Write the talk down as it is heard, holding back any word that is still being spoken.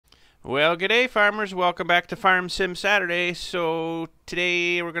Well, g'day farmers. Welcome back to Farm Sim Saturday. So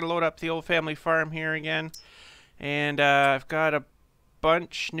today we're going to load up the old family farm here again. And I've got a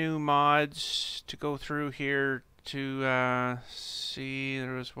bunch new mods to go through here to see.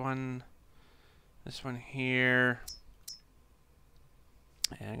 There was one, this one here.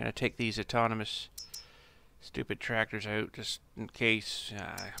 And I'm going to take these autonomous stupid tractors out just in case.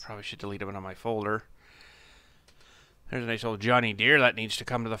 I probably should delete them on my folder. There's a nice old Johnny Deere that needs to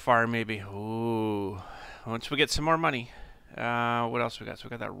come to the farm, maybe. Ooh. Once we get some more money. What else we got? So we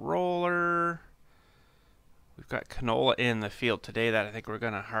got that roller. We've got canola in the field today that I think we're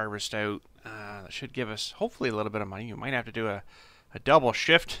going to harvest out. That should give us, hopefully, a little bit of money. You might have to do a double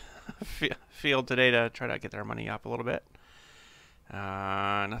shift field today to try to get our money up a little bit.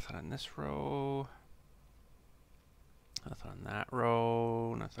 Nothing on this row. Nothing on that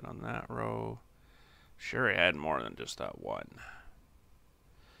row. Nothing on that row. Sure, I had more than just that one.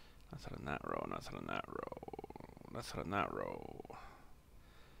 Nothing in that row, nothing in that row, nothing in that row.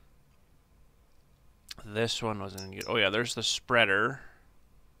 This one wasn't good. Oh yeah, there's the spreader.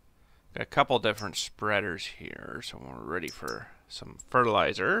 Got a couple different spreaders here, so we're ready for some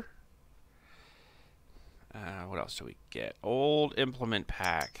fertilizer. What else do we get? Old implement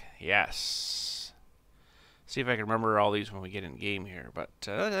pack. Yes. See if I can remember all these when we get in game here. But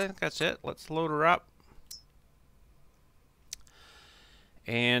I think that's it. Let's load her up.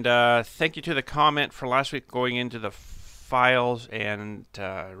 And thank you to the comment for last week going into the files and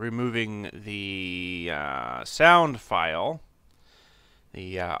removing the sound file.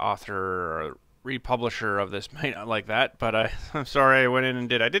 The author or republisher of this might not like that, but I'm sorry I went in and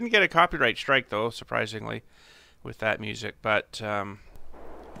did. I didn't get a copyright strike, though, surprisingly, with that music, but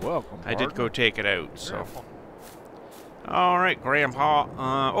Welcome, I did go take it out. So, all right,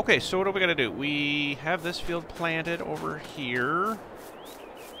 Grandpa. Okay, so what do we got to do? We have this field planted over here.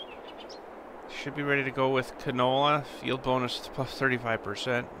 Should be ready to go with canola. Field bonus plus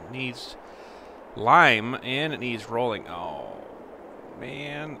 35%. Needs lime and it needs rolling. Oh,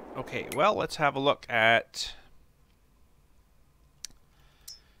 man. Okay, well, let's have a look at...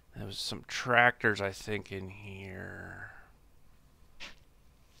 There was some tractors, I think, in here.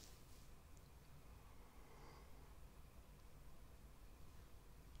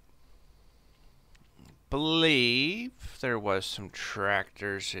 Believe there was some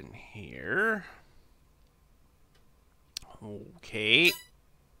tractors in here. Okay.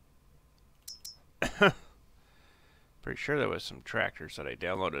 Pretty sure there was some tractors that I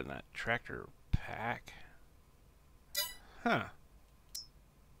downloaded in that tractor pack. Huh.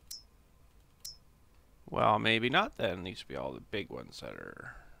 Well, maybe not then. These would be all the big ones that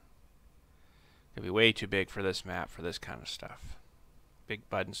are... Could be way too big for this map, for this kind of stuff. Big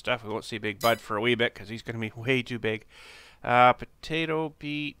Bud and stuff. We won't see Big Bud for a wee bit because he's going to be way too big. Potato,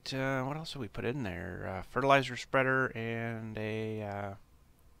 beet. What else did we put in there? Fertilizer spreader and a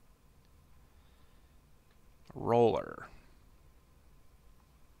roller.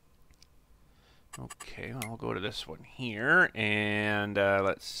 Okay, well, I'll go to this one here. And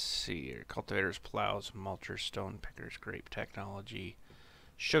let's see here. Cultivators, plows, mulchers, stone pickers, grape technology.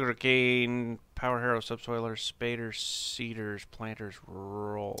 Sugarcane, power harrow, subsoilers, spaders, seeders, planters,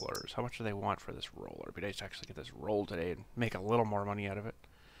 rollers. How much do they want for this roller? It'd be nice to actually get this roll today and make a little more money out of it.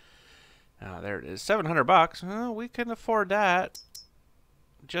 There it is, 700 bucks. We can afford that.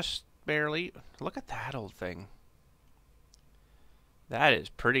 Just barely. Look at that old thing. That is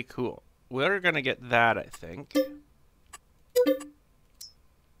pretty cool. We're gonna get that, I think.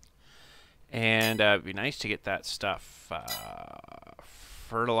 And it'd be nice to get that stuff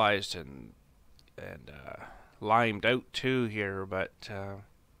fertilized and limed out too here, but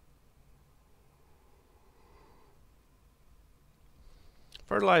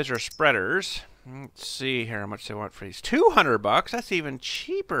fertilizer spreaders. Let's see here how much they want for these. 200 bucks. That's even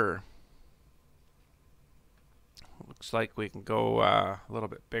cheaper. Looks like we can go a little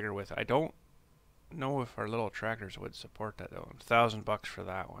bit bigger with it. I don't know if our little tractors would support that though. 1,000 bucks for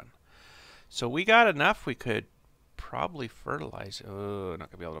that one. So we got enough. We could probably fertilize. Oh,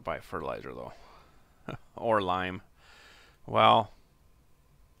 not gonna be able to buy fertilizer though, or lime. Well,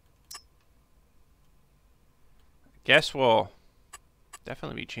 I guess we'll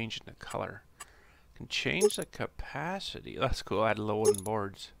definitely be changing the color. Can change the capacity. That's cool. Add little wooden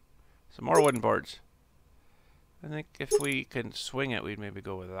boards. Some more wooden boards. I think if we can swing it, we'd maybe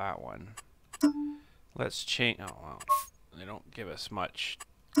go with that one. Let's change. Oh well, they don't give us much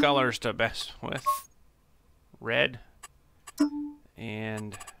colors to mess with. Red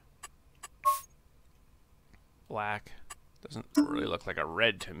and black. Doesn't really look like a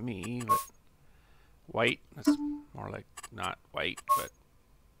red to me, but white. That's more like not white, but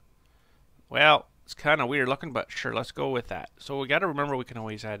Well, it's kind of weird looking, but sure, let's go with that. So we got to remember we can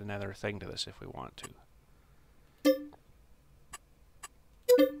always add another thing to this if we want to.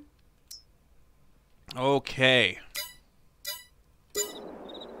 Okay.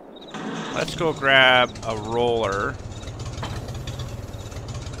 Let's go grab a roller.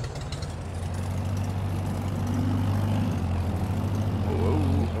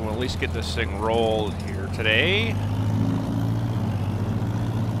 And we'll at least get this thing rolled here today.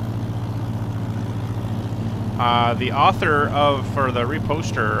 The author for the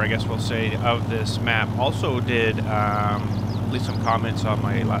reposter, I guess we'll say, of this map also did leave some comments on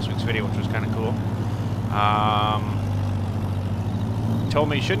my last week's video, which was kind of cool. Told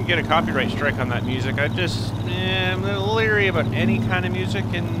me he shouldn't get a copyright strike on that music. I'm a little leery about any kind of music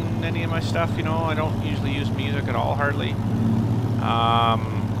in any of my stuff, you know. I don't usually use music at all, hardly.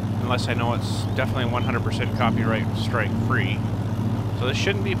 Unless I know it's definitely 100% copyright strike free. So this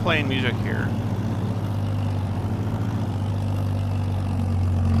shouldn't be playing music here.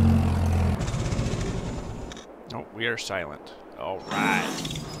 Oh, we are silent. Alright.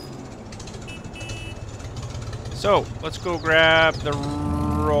 So, let's go grab the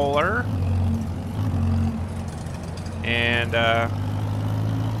roller. And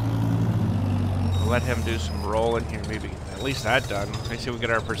let him do some rolling here, maybe at least that done. I see we get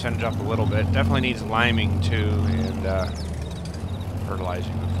our percentage up a little bit. Definitely needs liming too, and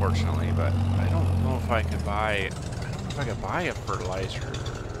fertilizing, unfortunately, but I don't know if I could buy, a fertilizer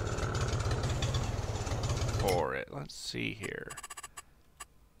for it. Let's see here.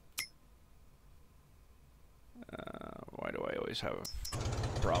 Why do I always have a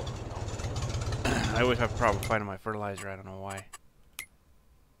problem? I always have a problem finding my fertilizer. I don't know why.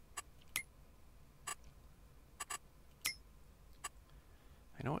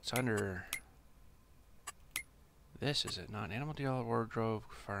 I know it's under this, is it not? Animal deal, wardrobe,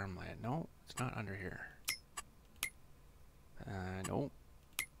 farmland. No, it's not under here. Nope.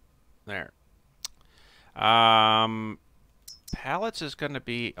 There. Pallets is going to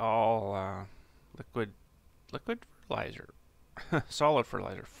be all liquid fertilizer. Solid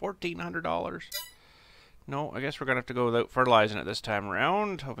fertilizer. $1,400. No, I guess we're going to have to go without fertilizing it this time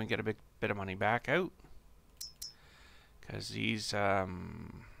around. Hoping to get a big bit of money back out. Because these,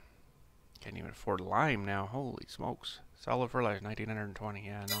 can't even afford lime now. Holy smokes. Solid fertilizer, $1,920.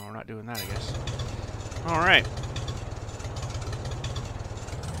 Yeah, no, we're not doing that, I guess. Alright.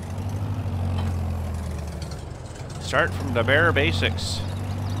 Start from the bare basics.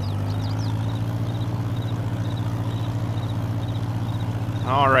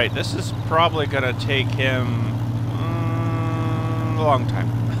 Alright, this is probably going to take him a long time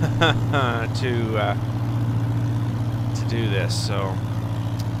to do this. So,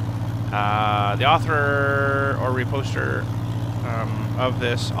 the author or reposter of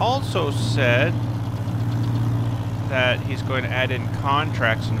this also said that he's going to add in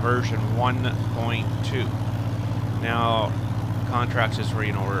contracts in version 1.2. Now, contracts is where,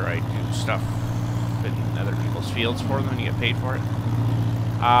 you know, where I do stuff in other people's fields for them and you get paid for it.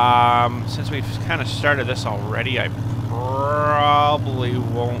 Since we've kind of started this already, I probably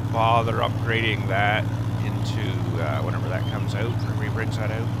won't bother upgrading that into whenever that comes out, or he brings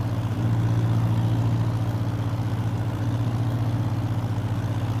that out.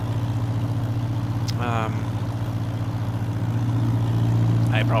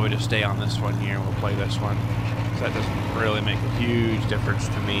 I probably just stay on this one here. We'll play this one. So that doesn't really make a huge difference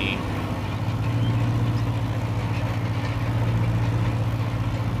to me.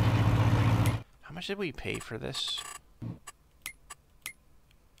 How much did we pay for this?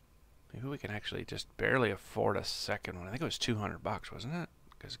 Maybe we can actually just barely afford a second one. I think it was $200, wasn't it?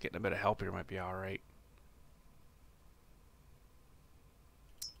 Because getting a bit of help here might be all right.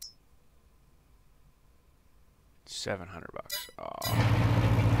 $700. Oh.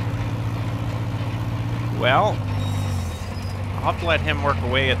 Well, I'll have to let him work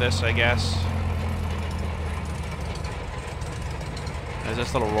away at this, I guess. As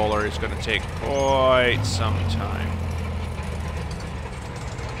this little roller is going to take quite some time.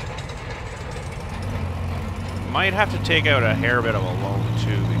 Might have to take out a hair bit of a loan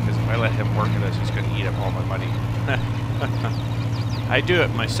too, because if I let him work at this, he's going to eat up all my money. I do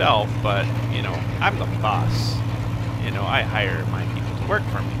it myself, but, you know, I'm the boss. You know, I hire my people to work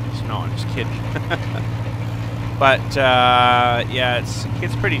for me. So, no, I'm just kidding. But, yeah, it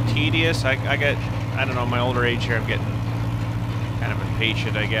gets pretty tedious. I don't know, my older age here, I'm getting kind of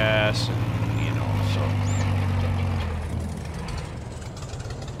impatient, I guess, and, you know, so.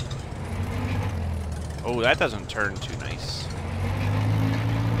 Oh, that doesn't turn too nice.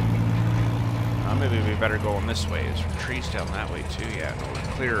 Maybe we better go on this way. There's trees down that way too. Yeah, no, we're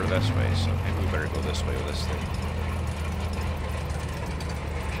clearer this way, so maybe we better go this way with this thing.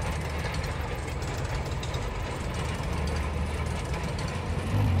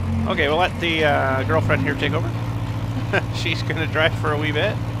 Okay, we'll let the girlfriend here take over. She's gonna drive for a wee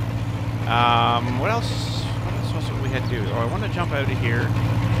bit. What else? What else was it we had to do? Oh, I want to jump out of here.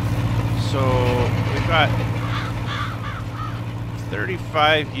 So we've got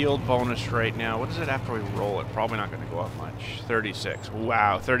 35 yield bonus right now. What is it after we roll it? Probably not going to go up much. 36.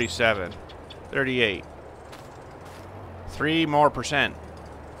 Wow, 37. 38. 3% more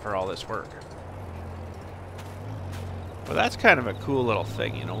for all this work. Well, that's kind of a cool little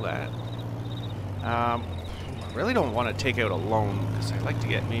thing, you know that. I really don't want to take out a loan because I'd like to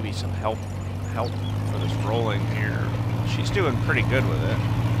get maybe some help for this rolling here. She's doing pretty good with it.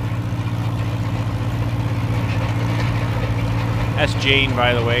 That's Jane,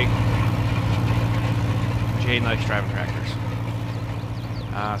 by the way. Jane likes driving tractors.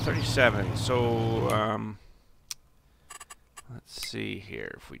 37. So, let's see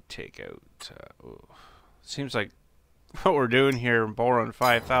here. If we take out, seems like what we're doing here, borrowing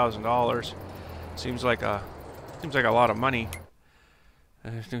 $5,000, seems like a lot of money.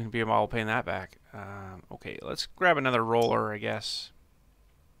 I'm going to be all paying that back. Okay, let's grab another roller, I guess.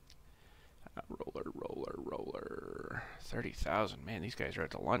 Roller. 30,000. Man, these guys are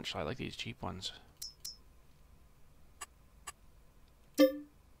at the lunch. I like these cheap ones.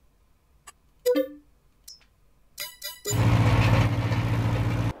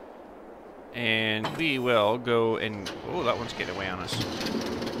 And we will go and... Oh, that one's getting away on us.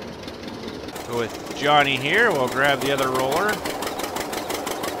 Go with Johnny here. We'll grab the other roller.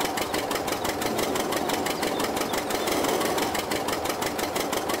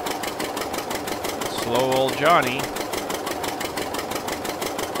 Slow old Johnny.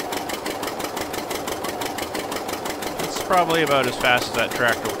 That's probably about as fast as that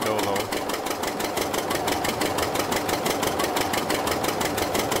tractor would go, though.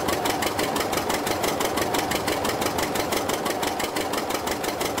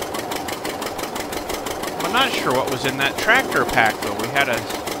 I'm not sure what was in that tractor pack, though. We had a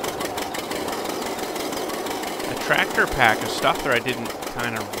tractor pack of stuff there. I didn't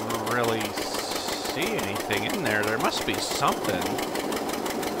kind of really see anything in there. There must be something.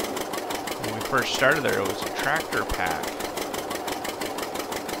 When we first started there, it was a tractor pack.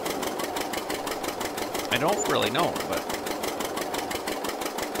 I don't really know, but...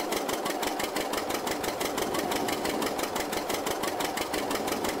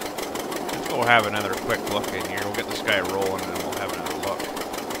 let's go have another quick look in here. We'll get this guy rolling and then we'll have another look.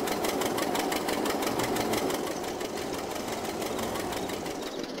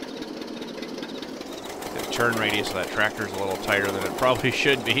 Turn radius of that tractor is a little tighter than it probably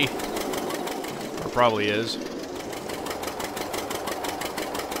should be, or probably is.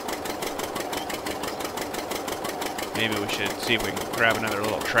 Maybe we should see if we can grab another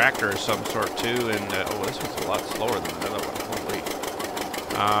little tractor of some sort too. And oh, this one's a lot slower than the other one. Holy!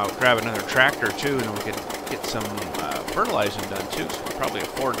 Grab another tractor too, and then we could get some fertilizing done too. So we can probably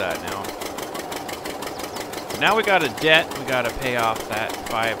afford that now. Now we got a debt. We got to pay off that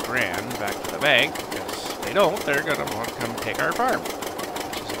 $5,000 back to the bank. If they don't, they're going to want to come take our farm,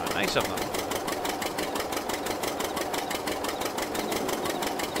 which is not nice of them.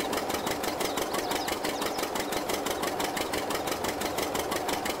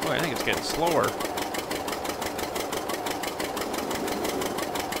 Boy, I think it's getting slower.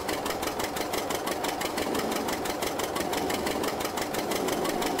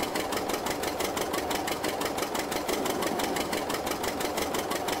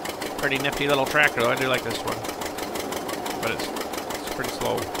 Pretty nifty little tractor, though. I do like this one, but it's pretty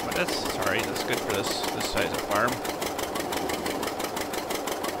slow. But that's alright. That's good for this size of farm.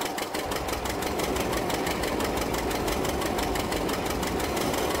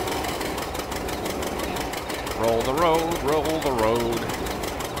 Roll the road, roll the road.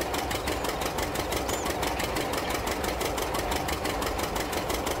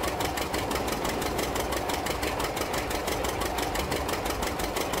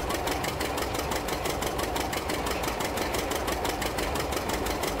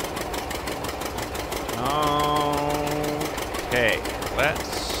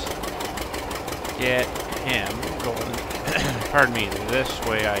 Let's get him going, pardon me, this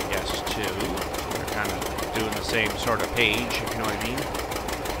way, I guess, too. So they're kind of doing the same sort of page, if you know what I mean.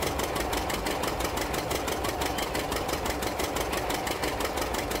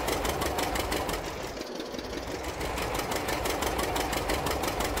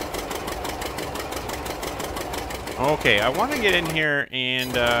 Okay, I want to get in here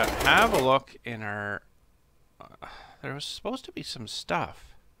and have a look in our... there was supposed to be some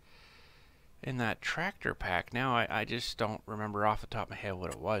stuff in that tractor pack. Now I just don't remember off the top of my head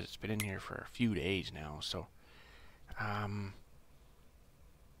what it was. It's been in here for a few days now, so... oh,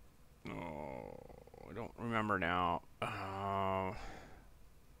 I don't remember now.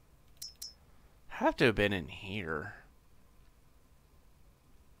 Have to have been in here.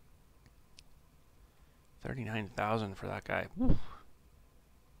 39,000 for that guy. Woo.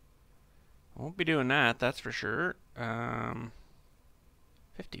 Won't be doing that, that's for sure.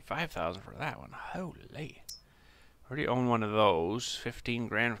 55,000 for that one. Holy. Already own one of those. 15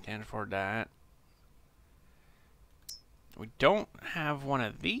 grand, we can't afford that. We don't have one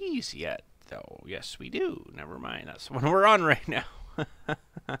of these yet, though. Yes, we do. Never mind. That's the one we're on right now.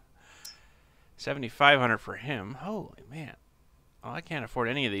 7,500 for him. Holy man. Well, I can't afford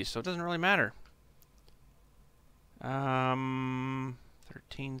any of these, so it doesn't really matter.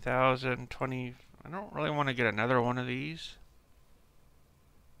 13,000, 20. I don't really want to get another one of these.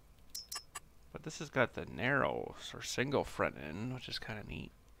 But this has got the narrow or single front end, which is kind of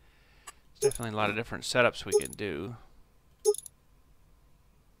neat. There's definitely a lot of different setups we can do.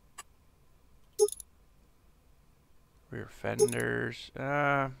 Rear fenders.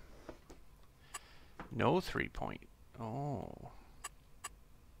 No 3-point. Oh.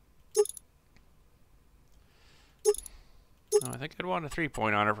 No, I think I'd want a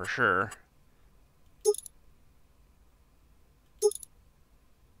 3-point on her for sure.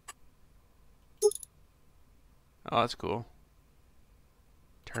 Oh, that's cool.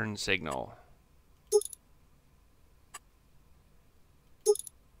 Turn signal.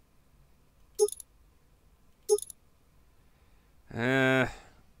 I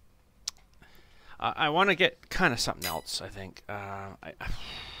want to get kind of something else, I think.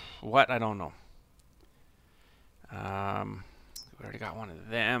 What? I don't know. We already got one of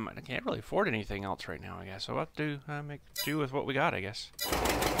them. I can't really afford anything else right now, I guess. So we'll have to make do with what we got, I guess.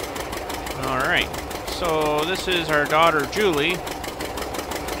 Alright. So this is our daughter, Julie.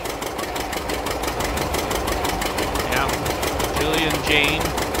 Yeah. Julie and Jane.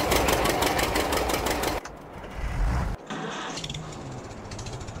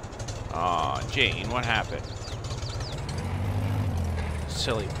 Aw, Jane, what happened?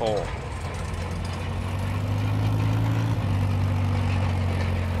 Silly pole.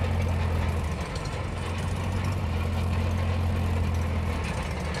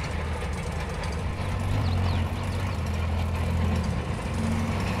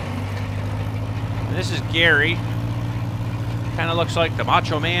 And this is Gary. Kind of looks like the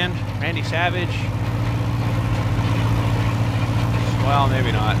Macho Man, Randy Savage. Well,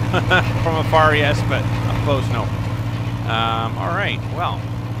 maybe not. From afar, yes, but up close, no. Alright, well,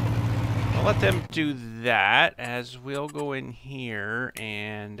 I'll let them do that as we'll go in here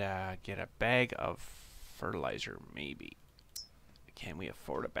and get a bag of fertilizer, maybe. Can we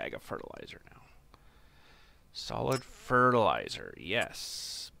afford a bag of fertilizer now? Solid fertilizer,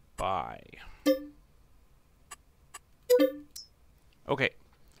 yes. Buy. Okay.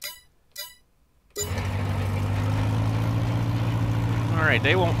 Alright,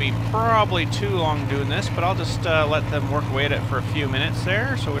 they won't be probably too long doing this, but I'll just let them work away at it for a few minutes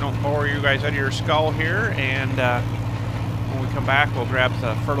there so we don't bore you guys out of your skull here. And when we come back, we'll grab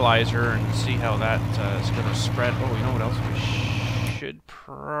the fertilizer and see how that is going to spread. Oh, you know what else we should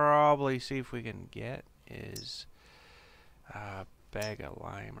probably see if we can get is a bag of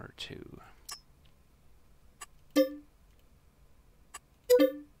lime or two.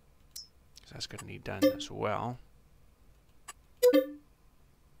 That's going to need done as well.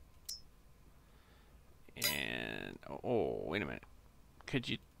 And, oh, wait a minute. Could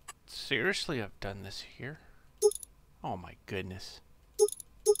you seriously have done this here? Oh my goodness.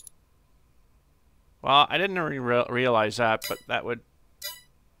 Well, I didn't realize that, but that would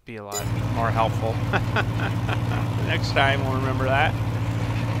be a lot more helpful. Next time we'll remember that.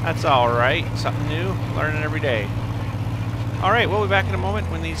 That's alright. Something new. Learning every day. Alright, we'll be back in a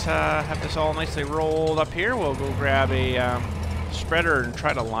moment when these have this all nicely rolled up here. We'll go grab a spreader and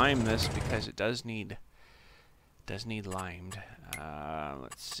try to lime this because it does need limed.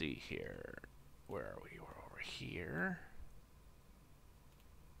 Let's see here. Where are we? We're over here.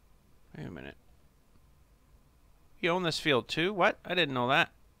 Wait a minute. You own this field too? What? I didn't know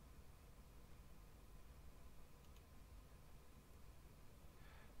that.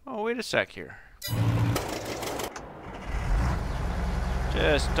 Oh, wait a sec here.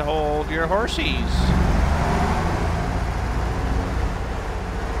 Just hold your horsies.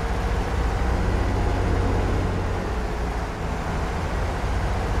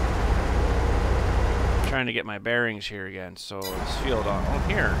 trying to get my bearings here again. So this field on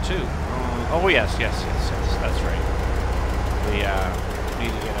here too. Oh yes, that's right. We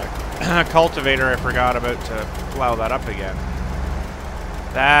need to get a cultivator. I forgot about to plow that up again.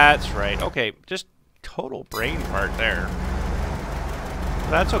 That's right. Okay, just total brain fart there.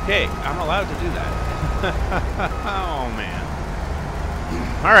 That's okay. I'm allowed to do that. Oh man.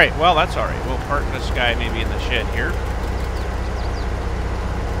 All right. Well, that's all right. We'll park this guy maybe in the shed here.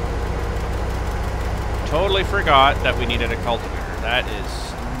 Totally forgot that we needed a cultivator. That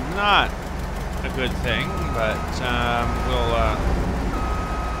is not a good thing, but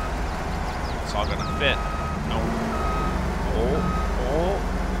it's all gonna fit. No.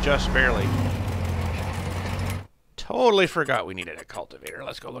 Oh, just barely. Totally forgot we needed a cultivator.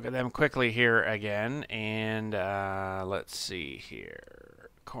 Let's go look at them quickly here again, and let's see here.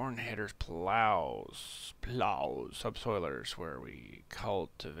 Corn headers, plows, subsoilers, where are we?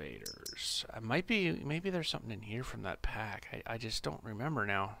 Cultivators. Maybe there's something in here from that pack. I just don't remember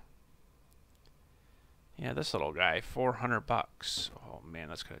now. Yeah, this little guy, $400. Oh man,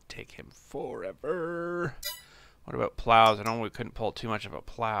 that's gonna take him forever. What about plows? I know we couldn't pull too much of a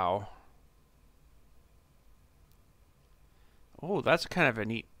plow. Oh, that's kind of a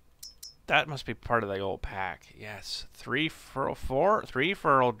neat. That must be part of the old pack. Yes, three furrow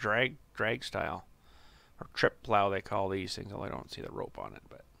drag style, or trip plow they call these things. Well, I don't see the rope on it,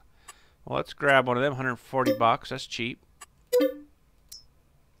 but well, let's grab one of them. $140. That's cheap.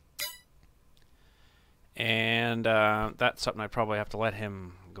 And that's something I probably have to let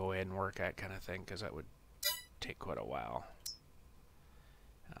him go in and work at, kind of thing, because that would take quite a while.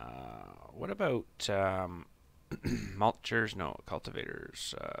 What about mulchers? No,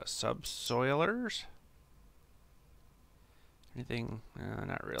 cultivators. Subsoilers? Anything?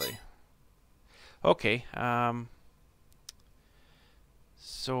 Not really. Okay.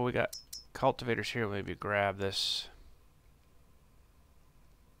 So we got cultivators here. Maybe grab this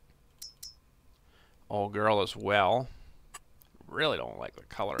old girl as well. Really don't like the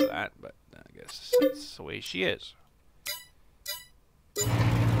color of that, but I guess that's the way she is.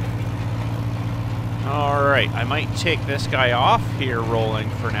 Alright, I might take this guy off here rolling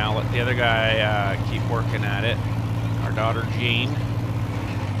for now. Let the other guy keep working at it. Our daughter Jean.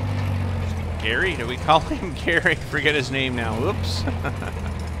 Gary? Did we call him Gary? Forget his name now. Whoops.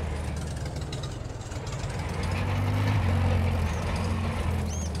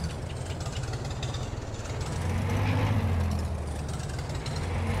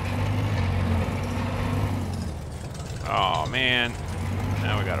 Oh man,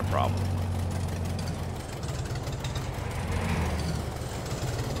 now we got a problem.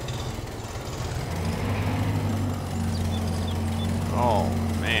 Oh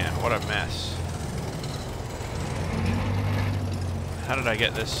man, what a mess. How did I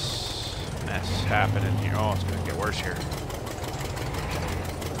get this mess happening here? Oh, it's gonna get worse here.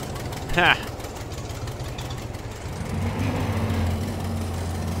 Ha!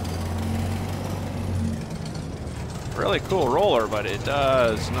 Really cool roller, but it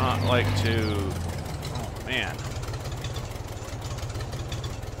does not like to. Oh man.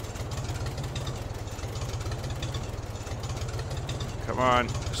 Come on,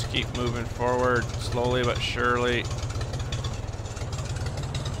 just keep moving forward, slowly but surely.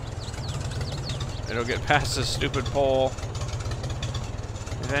 It'll get past this stupid pole.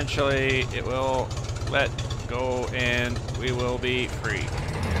 Eventually, it will let go and we will be free.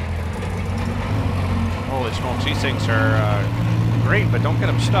 Holy smokes, these things are great, but don't get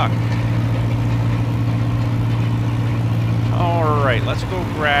them stuck. Alright, let's go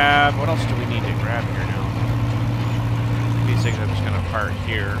grab... What else do we need to grab here now? These things I'm just going to park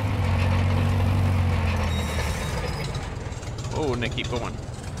here. Oh, and they keep going.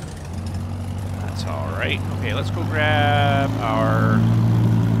 That's alright. Okay, let's go grab our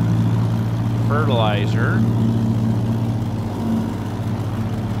fertilizer.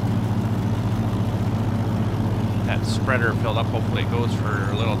 That spreader filled up. Hopefully it goes for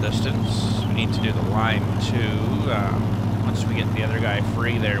a little distance. We need to do the line too. Once we get the other guy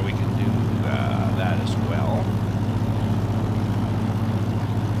free there, we can do that as well.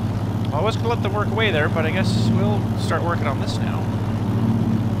 Well, I was going to let them work away there, but I guess we'll start working on this now.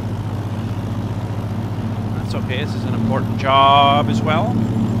 That's okay. This is an important job as well.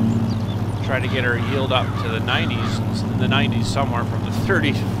 Try to get our yield up to the 90s somewhere from the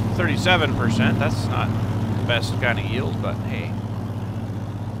 37%. That's not the best kind of yield, but hey.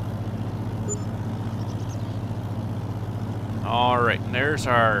 Alright, and there's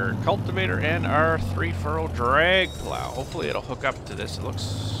our cultivator and our 3-furrow drag plow. Hopefully it'll hook up to this. It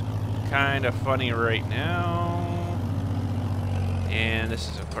looks kind of funny right now. And this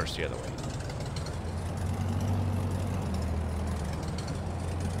is, of course, the other way.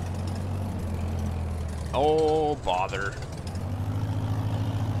 Oh, bother.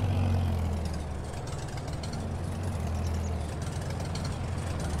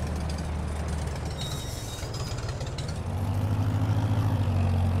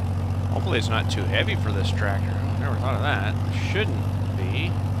 Hopefully it's not too heavy for this tractor. I never thought of that. It shouldn't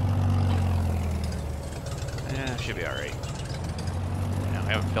be. Yeah, it should be alright. Yeah,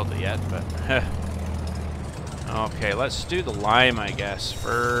 we haven't filled it yet, but... Okay, let's do the lime, I guess,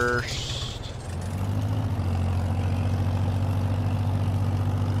 first.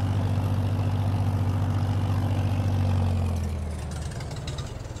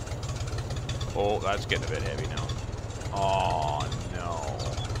 Oh, that's getting a bit heavy now. Oh, no.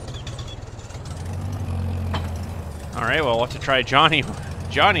 Alright, well, we'll have to try Johnny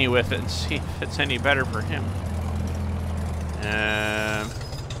with it and see if it's any better for him.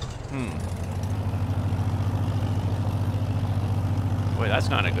 Boy, that's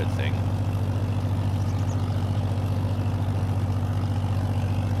not a good thing.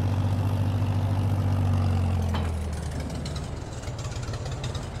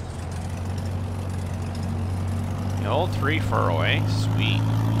 The old 3 furrow, eh? Sweet.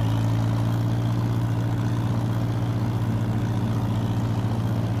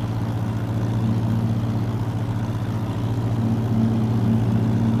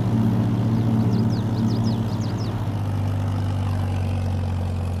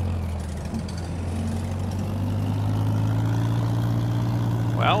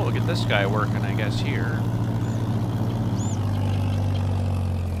 Well, we'll get this guy working, I guess, here.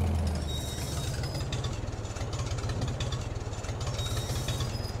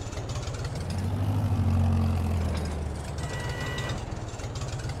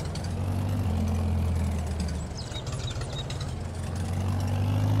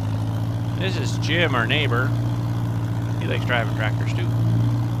 This is Jim, our neighbor. He likes driving tractors, too.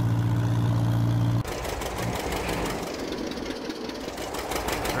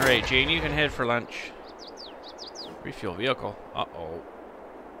 Alright, Jane, you can head for lunch. Refuel vehicle. Uh-oh.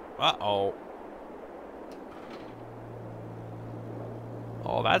 Uh-oh.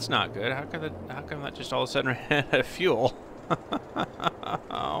 Oh, that's not good. How come that just all of a sudden ran out of fuel?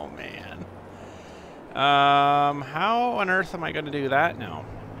 Oh, man. How on earth am I going to do that now?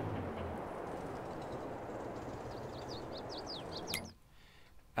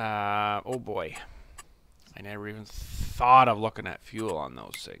 Oh, boy. I never even thought of looking at fuel on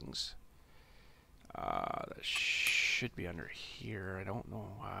those things. That should be under here. I don't know.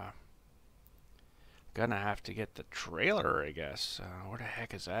 Gonna have to get the trailer, I guess. Where the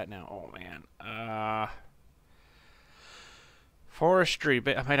heck is that now? Oh, man. Forestry.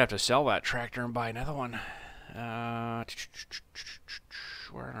 I might have to sell that tractor and buy another one. Where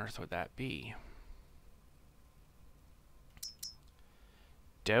on earth would that be?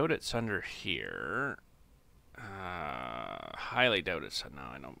 Doubt it's under here. Highly doubt it's no.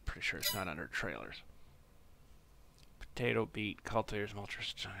 I'm pretty sure it's not under trailers. Potato, beet, cultivators,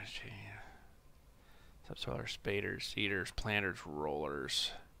 mulchers, subsoiler, spaders, seeders, planters,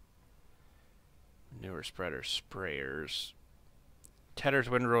 rollers, manure spreaders, sprayers, tedders,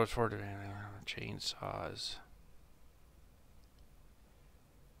 windrows, chainsaws.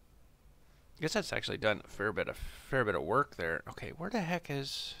 I guess that's actually done a fair bit of work there. Okay, where the heck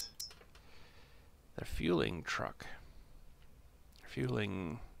is the fueling truck?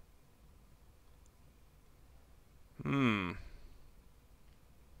 Fueling.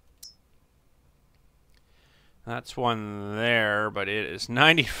 That's one there, but it is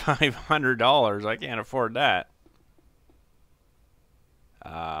 $9,500. I can't afford that.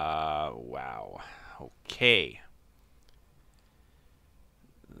 Wow. Okay.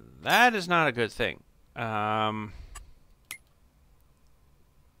 That is not a good thing.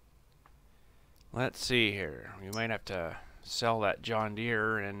 Let's see here. We might have to sell that John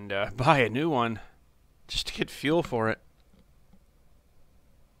Deere and buy a new one just to get fuel for it.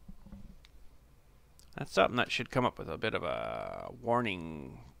 That's something that should come up with a bit of a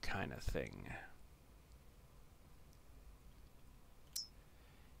warning kind of thing.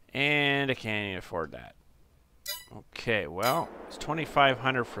 And I can't even afford that. Okay, well, it's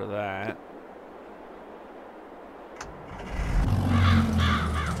 $2,500 for that.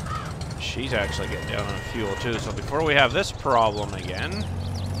 She's actually getting down on fuel too, so before we have this problem again...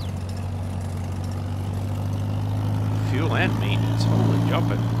 Fuel and maintenance, holy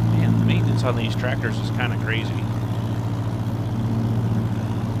jumping. Man, the maintenance on these tractors is kind of crazy.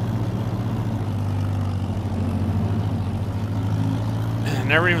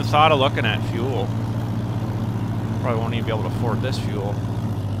 Never even thought of looking at fuel. Probably won't even be able to afford this fuel.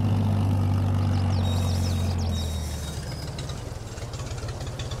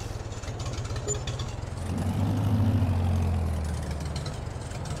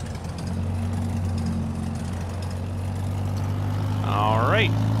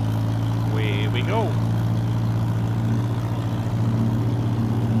 right. Away we go.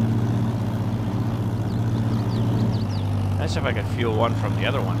 Nice if I could fuel one from the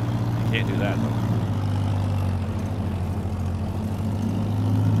other one. I can't do that though.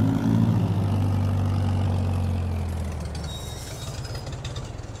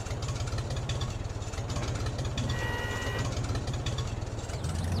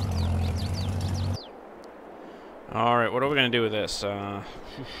 Alright, what are we going to do with this?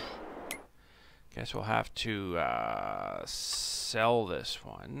 Guess we'll have to sell this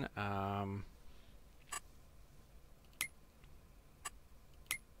one.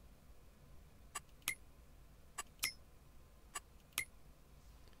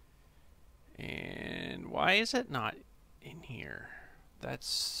 And why is it not in here? That's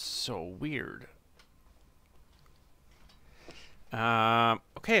so weird.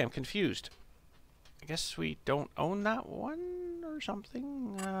 Okay, I'm confused. I guess we don't own that one or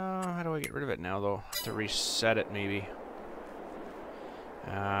something. How do I get rid of it now, though? Have to reset it, maybe.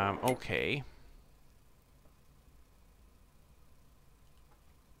 Okay.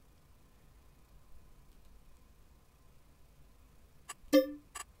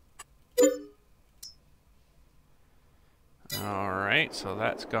 Alright, so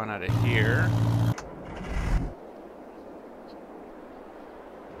that's gone out of here.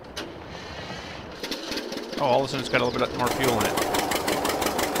 Oh, all of a sudden it's got a little bit more fuel in it.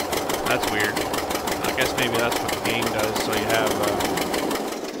 That's weird. I guess maybe that's what the game does, so you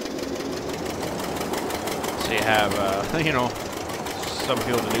have, you know, some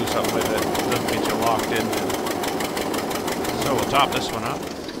fuel to do something with it. It doesn't get you locked in. So we'll top this one up.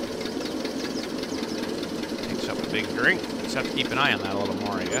 Takes up a big drink. Just have to keep an eye on that a little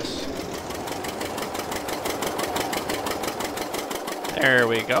more, I guess. There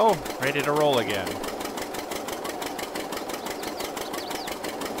we go. Ready to roll again.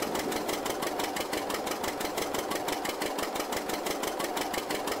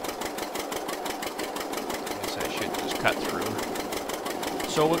 Cut through.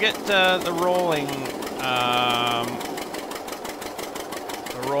 So we'll get the rolling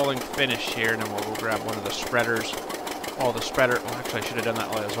finished here, and then we'll go grab one of the spreaders. Oh, the spreader. Well, actually, I should have done that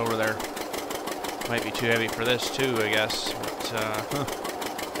while I was over there. Might be too heavy for this too, I guess. But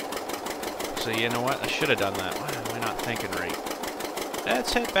so you know what? I should have done that. Why am I not thinking right?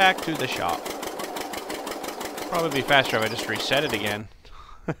 Let's head back to the shop. Probably be faster if I just reset it again.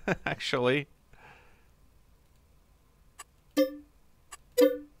 Actually.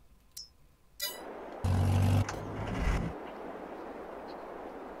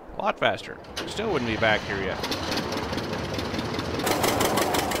 A lot faster. Still wouldn't be back here yet.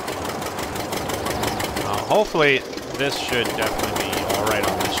 Hopefully, this should definitely be alright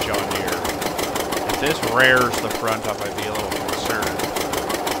on this John Deere. If this rears the front up, I'd be a little concerned.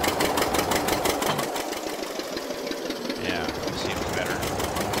 Yeah, this seems better.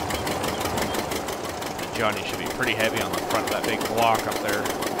 The Johnny should be pretty heavy on the front of that big block up there.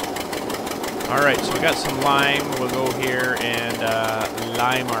 Alright, so we got some lime. We'll go here and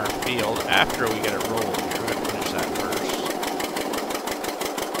lime our field after we get it rolled here. We're going to finish that first.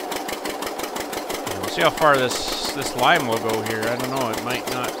 And we'll see how far this lime will go here. I don't know. It might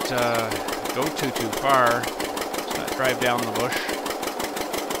not go too far. Let's not drive down the bush.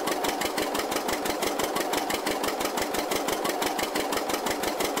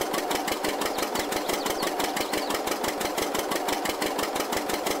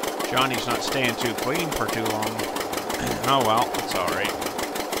 Johnny's not staying too clean for too long. Oh well, it's alright.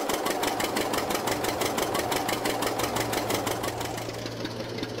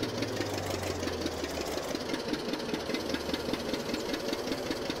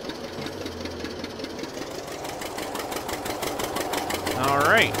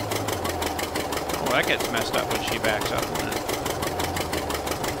 Alright. Oh, that gets messed up when she backs up.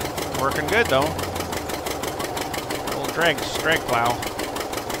 Working good though. Old drag plow.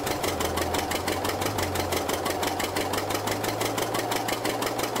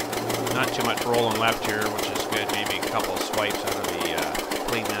 Not too much rolling left here, which is good. Maybe a couple of swipes out of the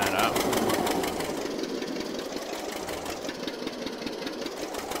clean that up.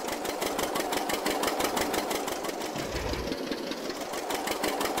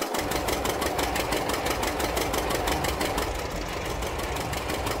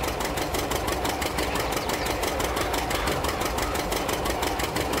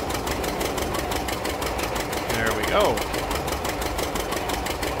 There we go.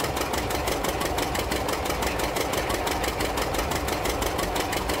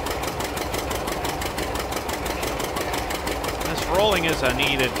 Rolling is a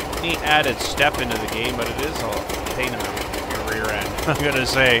neat added step into the game, but it is a pain in the rear end. I'm gonna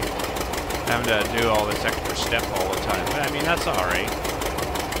say, having to do all this extra step all the time. But I mean, that's alright.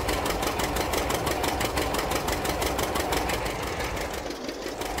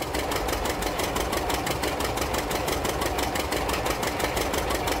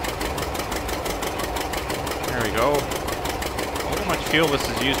 There we go. Look how much fuel this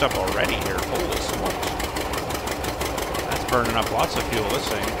is used up already here. Holy smokes. That's burning up lots of fuel, this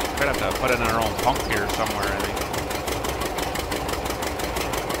thing. Could have to put in our own pump here somewhere, I think.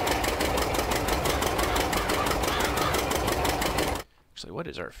 Actually, what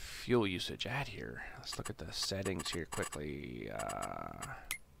is our fuel usage at here? Let's look at the settings here quickly.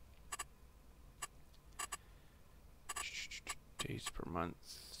 Days per month,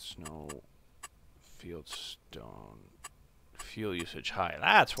 snow, field stone, fuel usage high.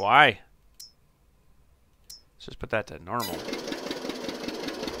 That's why. Let's just put that to normal.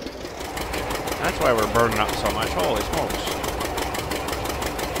 That's why we're burning up so much. Holy smokes.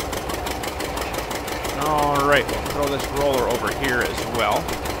 Alright, we'll throw this roller over here as well.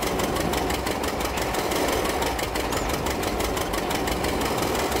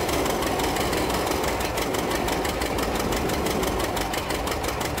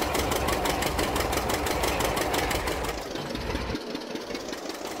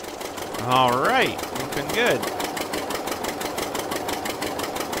 Alright, looking good.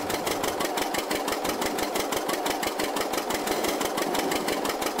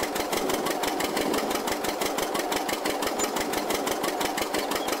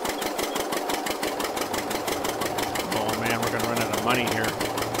 Money here.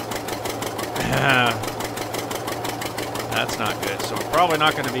 That's not good. So we're probably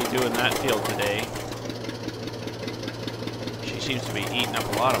not going to be doing that field today. She seems to be eating up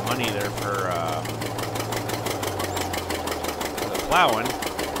a lot of money there for the plowing.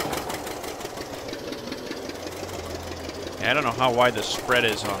 Yeah, I don't know how wide the spread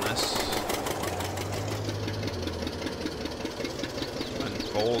is on this.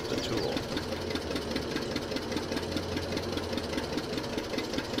 Unfold the tool.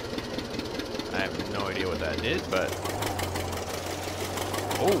 I have no idea what that did, but...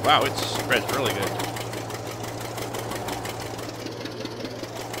 Oh, wow, it spreads really good.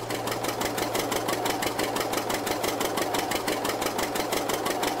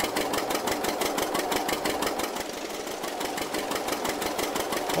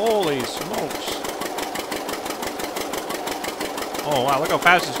 Holy smokes. Oh, wow, look how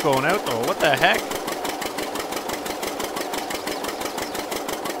fast it's going out, though. What the heck?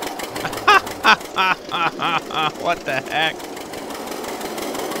 What the heck?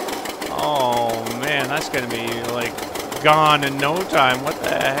 Oh man, that's gonna be like gone in no time. What the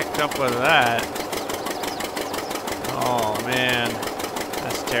heck's up with that? Oh man,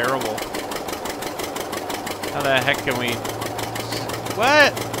 that's terrible. How the heck can we...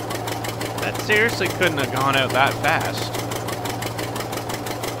 What? That seriously couldn't have gone out that fast.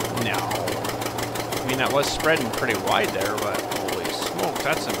 No. I mean, that was spreading pretty wide there, but holy smokes,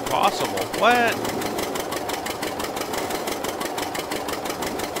 that's impossible. What?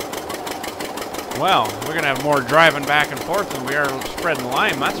 Well, we're gonna have more driving back and forth than we are spreading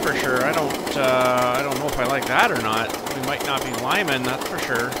lime, that's for sure. I don't know if I like that or not. We might not be liming, that's for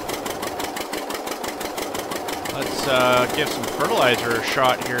sure. Let's give some fertilizer a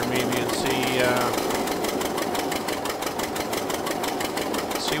shot here, maybe, and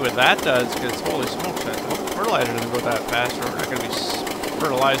see what that does. Because holy smokes, I hope fertilizer doesn't go that fast, or we're not gonna be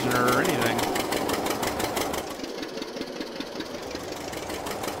fertilizing her or anything.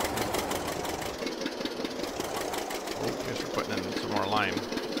 Lime.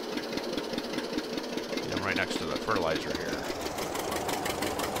 And right next to the fertilizer here.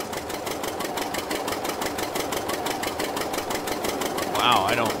 Wow,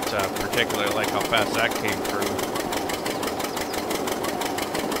 I don't particularly like how fast that came through.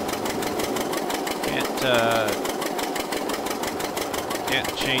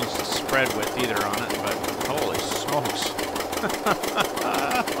 Can't change the spread width either on it, but holy smokes.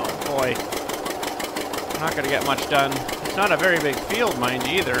 Oh boy. I'm not gonna get much done. It's not a very big field, mind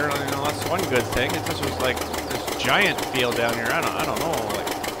you, either. You know, that's one good thing. If this was like this giant field down here, I don't know. Like,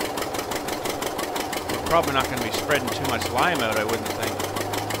 we're probably not going to be spreading too much lime out, I wouldn't think.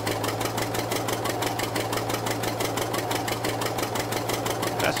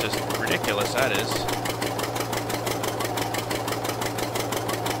 That's just ridiculous, that is.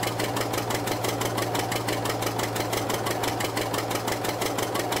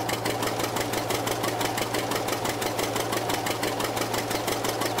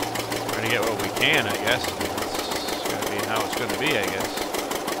 Get what we can, I guess. It's going to be how it's going to be, I guess.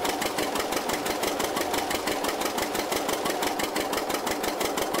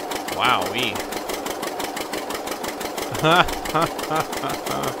 Wowee.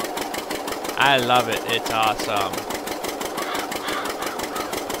 I love it. It's awesome.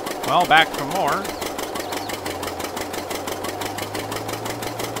 Well, back for more.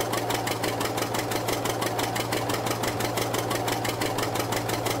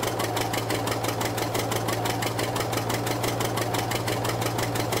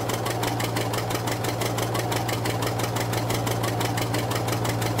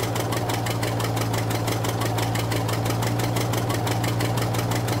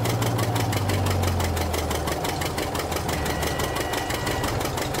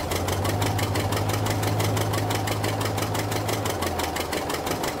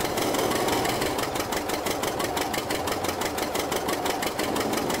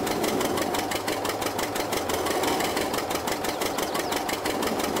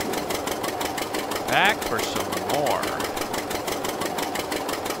 Back for some more.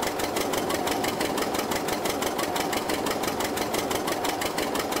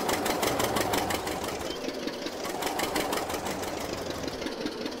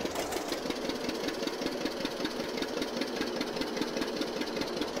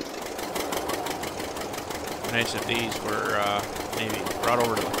 Nice if these were maybe brought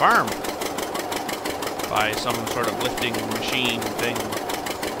over to the farm by some sort of lifting machine thing.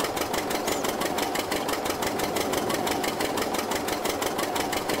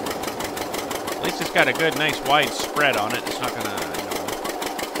 At least it's got a good, nice, wide spread on it. It's not gonna, you know,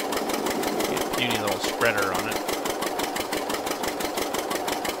 be a puny little spreader on it.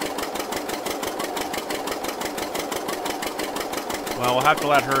 Well, we'll have to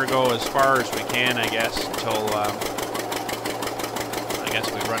let her go as far as we can, I guess, until, I guess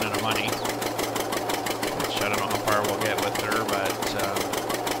we run out of money. Which I don't know how far we'll get with her, but,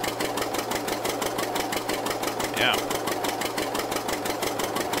 yeah.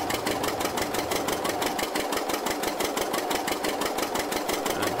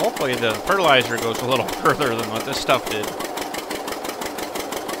 Hopefully the fertilizer goes a little further than what this stuff did.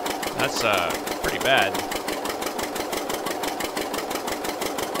 That's pretty bad.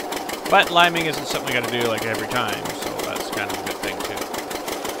 But liming isn't something we gotta do like every time, so that's kind of a good thing too.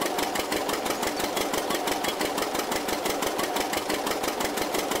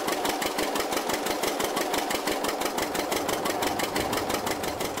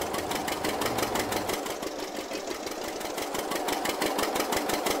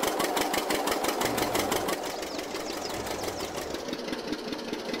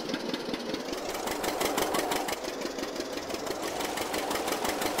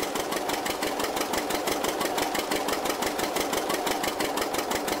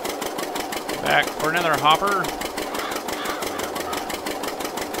 Back for another hopper.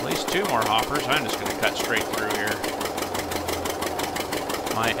 At least 2 more hoppers. I'm just going to cut straight through here.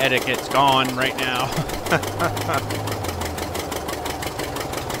 My etiquette's gone right now.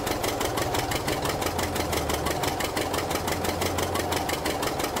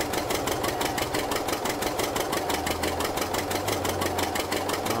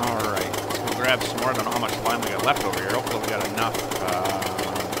 Alright, let's go grab some more. I don't know how much lime we got left over here. Hopefully we got enough to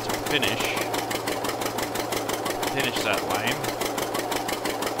finish that lime.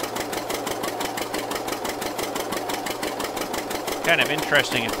 Kind of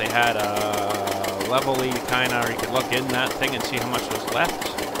interesting if they had a levelly kind of, or you could look in that thing and see how much was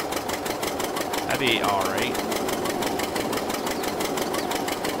left. That'd be alright.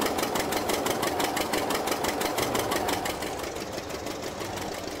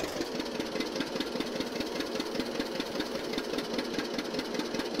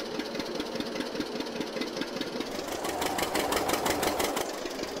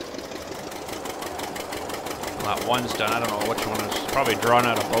 That one's done. I don't know which one is. Probably drawn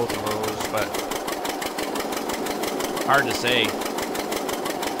out of both of those, but hard to say.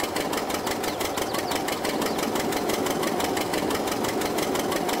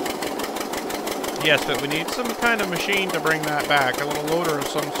 Yes, but we need some kind of machine to bring that back. A little loader of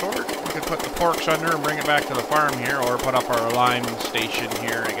some sort. We could put the forks under and bring it back to the farm here, or put up our lime station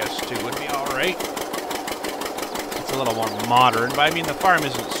here, I guess, too, would be alright. It's a little more modern, but I mean, the farm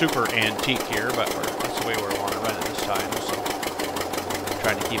isn't super antique here, but that's the way we want to run it this time, so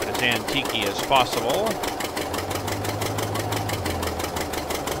trying to keep it as antique-y as possible.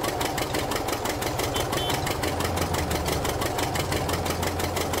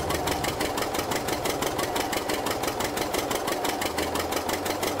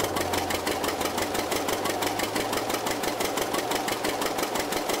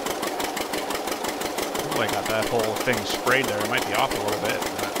 I got that whole thing sprayed there. It might be off a little bit,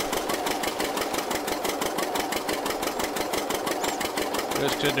 but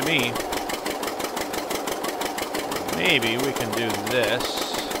Looks good to me. Maybe we can do this.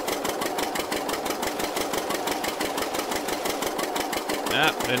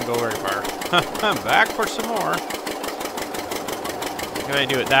 Ah, didn't go very far. Back for some more. If I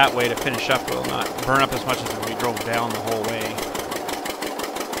do it that way to finish up, we'll not burn up as much as if we drove down the whole way.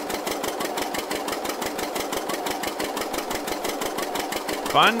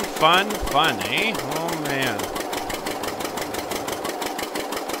 Fun, fun, fun, eh? Oh, man.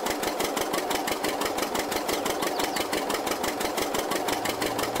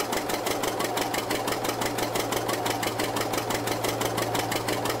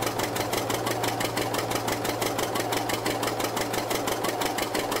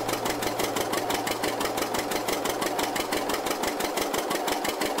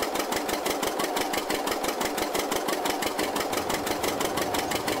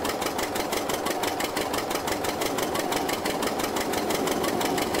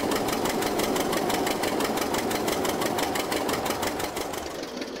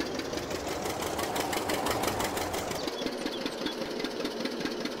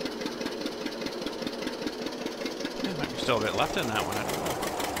 Still a bit left in that one, I don't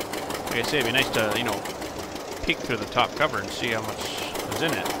know. Like I say, it'd be nice to, you know, peek through the top cover and see how much is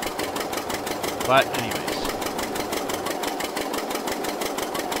in it. But anyways.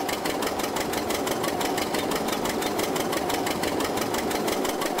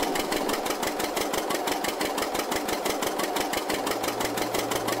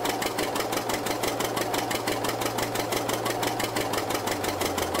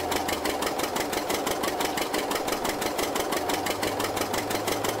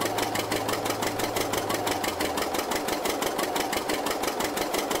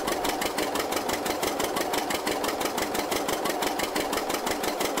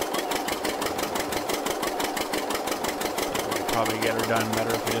 Probably get her done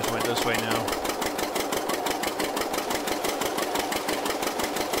better if we just went this way now.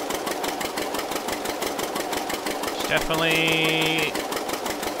 It's definitely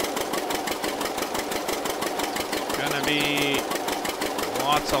gonna be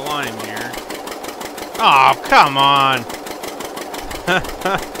lots of lime here. Oh, come on!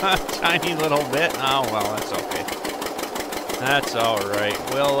 Tiny little bit. Oh, well, that's okay. That's alright.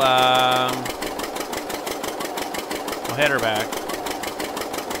 We'll head her back.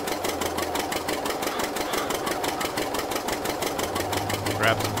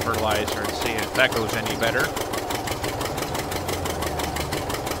 Grab some fertilizer and see if that goes any better.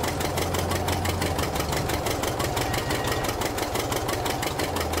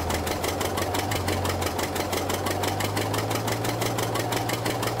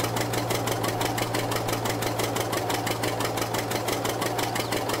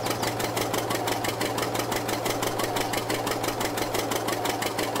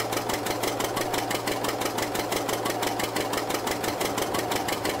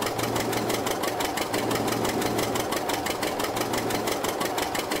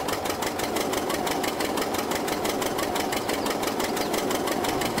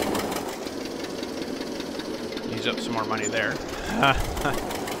 Up some more money there.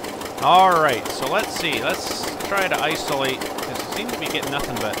 Alright, so let's see. Let's try to isolate, because it seems to be getting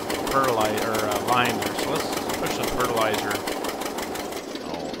nothing but fertilizer, or lime there. So let's push some fertilizer.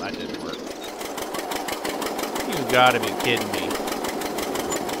 Oh, that didn't work. You gotta be kidding me.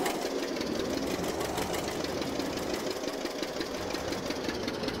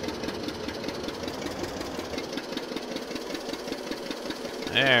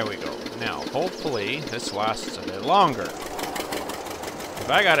 There we go. Now, hopefully, this lasts a bit longer. If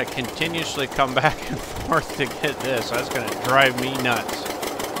I gotta continuously come back and forth to get this, that's gonna drive me nuts.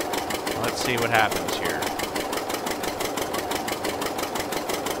 Let's see what happens here.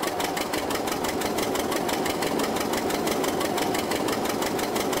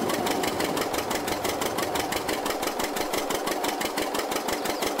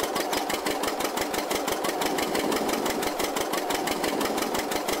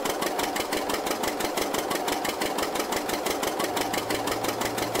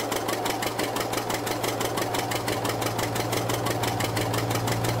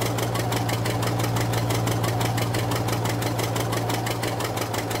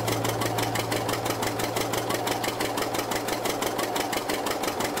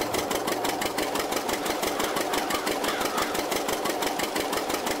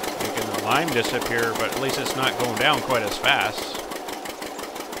 Lime disappear, but at least it's not going down quite as fast.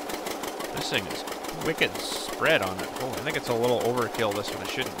 This thing is wicked spread on it. Oh, I think it's a little overkill, this one. It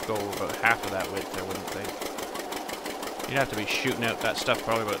shouldn't go about half of that width, I wouldn't think. You'd have to be shooting out that stuff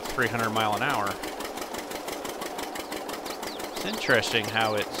probably about 300 mile an hour. It's interesting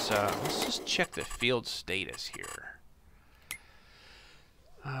how it's, let's just check the field status here.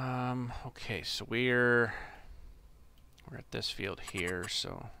 Okay, so we're at this field here,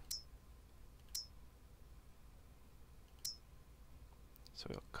 so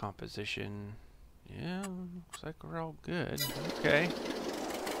composition, yeah, looks like we're all good. Okay.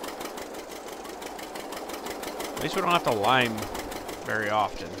 At least we don't have to lime very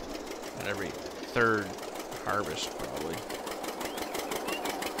often, at every third harvest probably.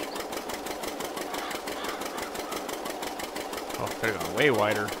 Oh, could have gone way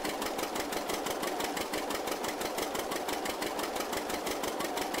wider.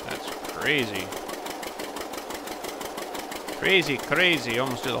 That's crazy. Crazy, crazy.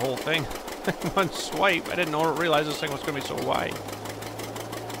 Almost did the whole thing in one swipe. I didn't realize this thing was going to be so wide.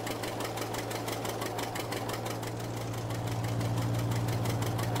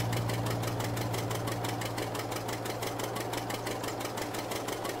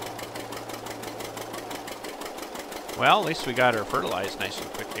 Well, at least we got her fertilized nice and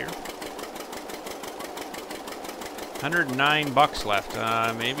quick here. 109 bucks left.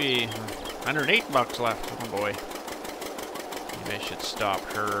 Maybe 108 bucks left. Oh boy. Maybe I should stop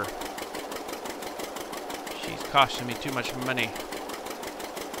her. She's costing me too much money.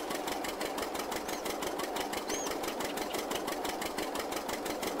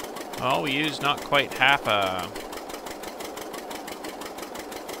 Well, we used not quite half a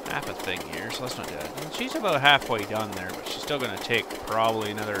thing here, so let's not do that. And she's about halfway done there, but she's still going to take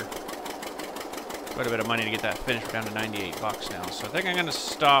probably another quite a bit of money to get that finished. We're down to 98 bucks now, so I think I'm going to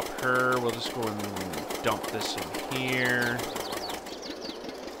stop her. We'll just go and dump this in here.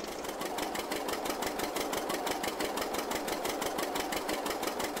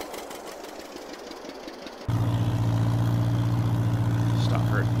 Stop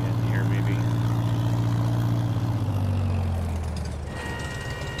her again here, maybe.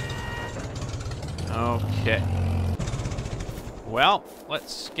 Okay. Well,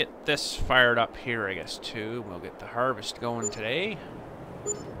 let's get this fired up here, I guess, too. We'll get the harvest going today.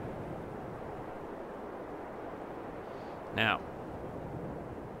 Now,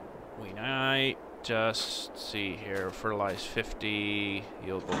 we might just see here, fertilize 50,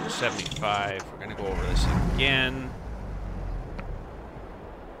 yield goal 75. We're going to go over this again.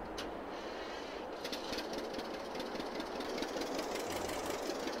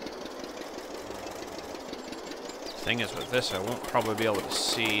 Thing is, with this, I won't probably be able to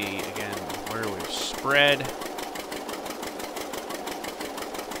see again where we've spread.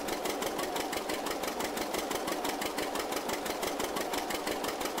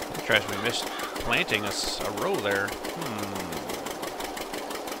 Interesting, we missed planting a row there.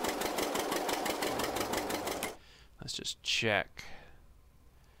 Let's just check.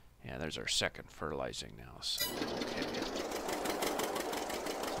 Yeah, there's our second fertilizing now. So, okay.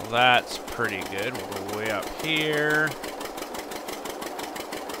 So that's pretty good. We'll go way up here.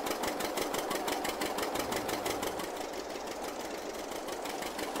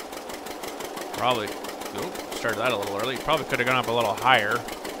 Probably, started that a little early. Probably could have gone up a little higher.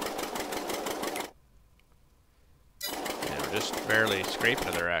 Yeah, we're just barely scraping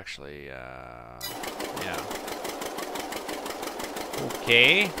it there, actually. Yeah.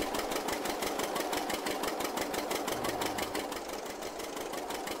 Okay.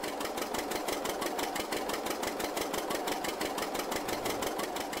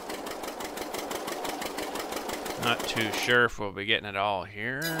 Not too sure if we'll be getting it all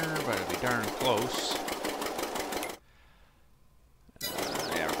here, but it'll be darn close.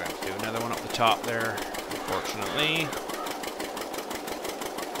 Yeah, we're going to have to do another one up the top there, unfortunately.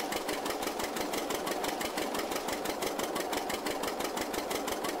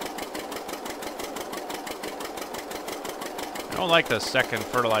 I don't like the second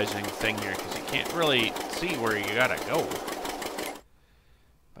fertilizing thing here because you can't really see where you gotta go.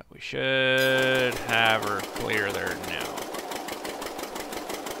 But we should have her clear there now.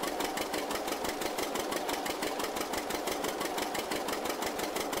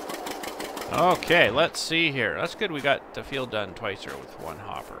 Okay, let's see here. That's good we got the field done twice here with one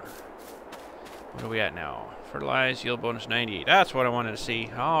hopper. What are we at now? Fertilize, yield bonus 98. That's what I wanted to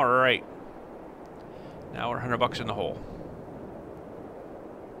see. Alright. Now we're 100 bucks in the hole.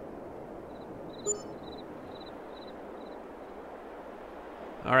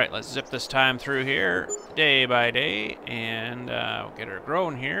 Alright, let's zip this time through here, day by day, and we'll get her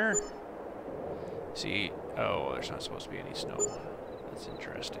grown here. See, oh, there's not supposed to be any snow. That's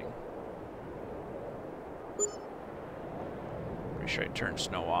interesting. Pretty sure I turned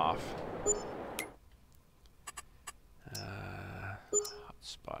snow off.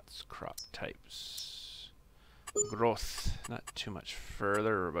 Hotspots, crop types. growth. Not too much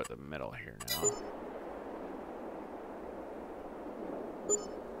further. We're about the middle here now.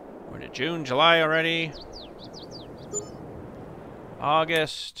 We're into June, July already.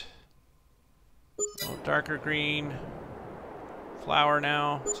 August. A little darker green. Flower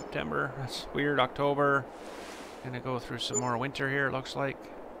now. September. That's weird. October. Gonna go through some more winter here, it looks like.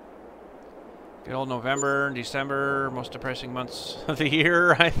 Good old November and December, most depressing months of the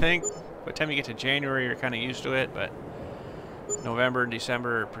year, I think. By the time you get to January, you're kind of used to it, but November and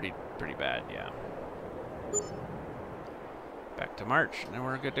December are pretty bad, yeah. Back to March, and then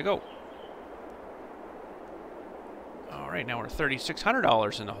we're good to go. All right, now we're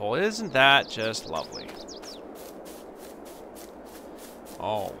 $3,600 in the hole. Isn't that just lovely?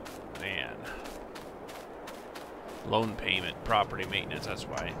 Oh, man. Loan payment, property maintenance, that's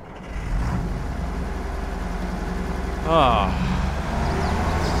why. Oh.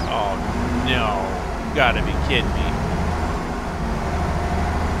 Oh, no. You gotta be kidding me.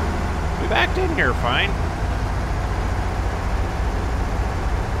 We backed in here fine.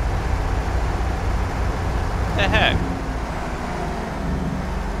 What the heck?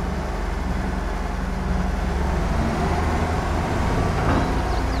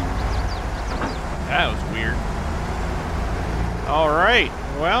 That was weird. Alright,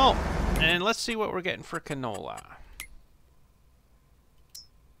 well, and let's see what we're getting for canola.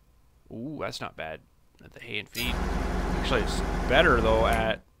 Ooh, that's not bad at the hay and feed. Actually, it's better, though,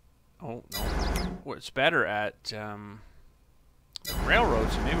 at... Oh, no. Well, it's better at the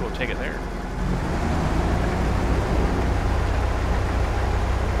railroad, so maybe we'll take it there.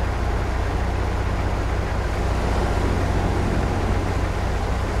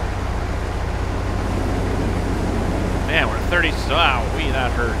 Man, we're 30... Wow,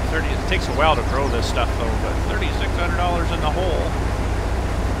 that hurt. 30. It takes a while to grow this stuff, though, but $3,600 in the hole.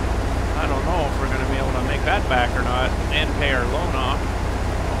 I don't know if we're going to be able to make that back or not and pay our loan off.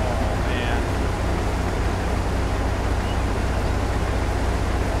 Oh, man.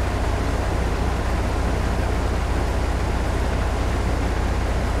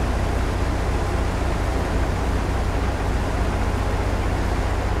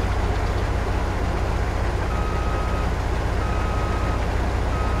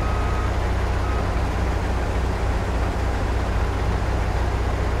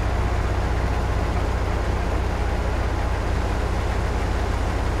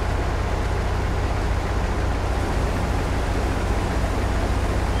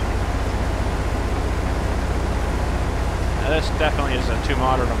 This definitely is a too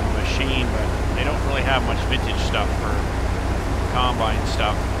modern of a machine, but they don't really have much vintage stuff for combine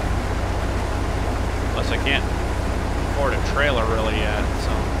stuff. Plus I can't afford a trailer really yet,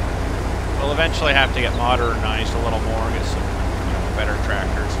 so we'll eventually have to get modernized a little more, get some, you know, better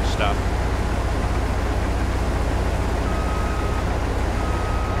tractors and stuff.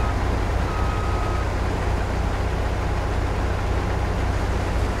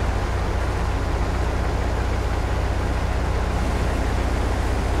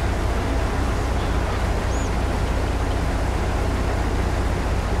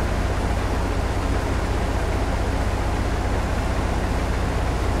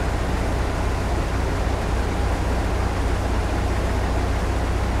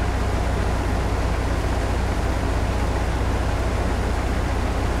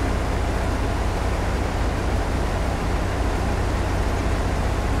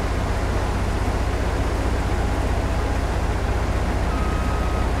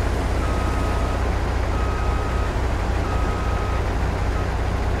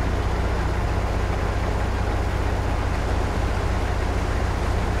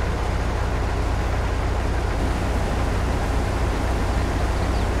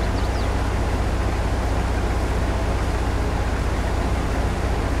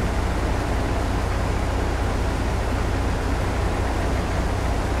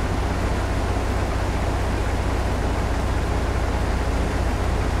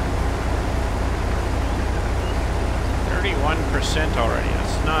 Already.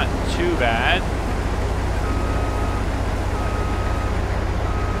 That's not too bad.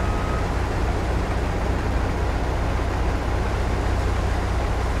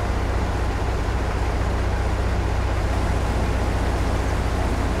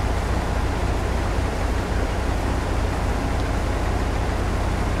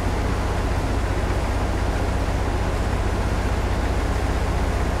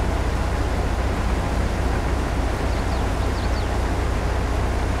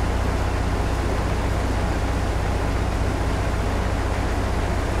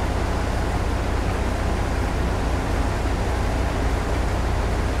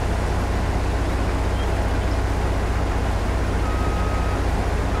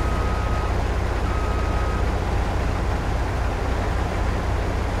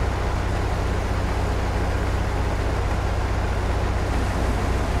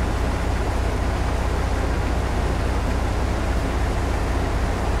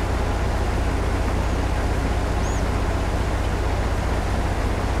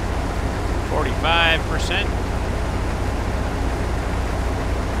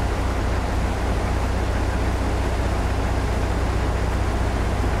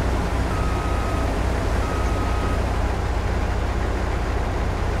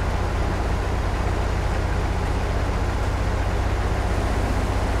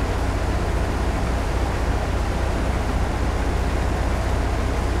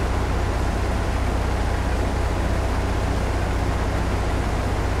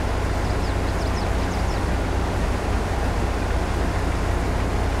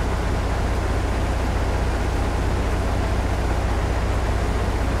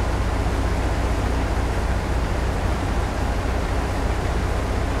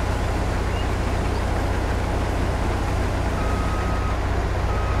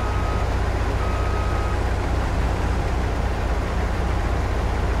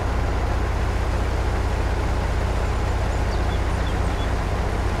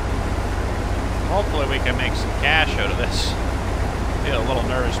 little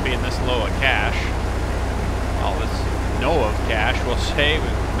nervous being this low of cash. Well, this no of cash, we'll say,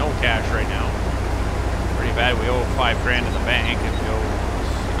 with no cash right now. Pretty bad. We owe $5 grand in the bank, and we owe,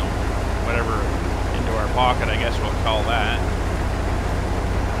 you know, whatever into our pocket, I guess we'll call that.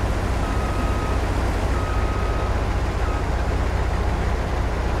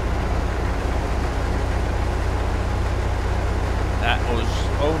 That was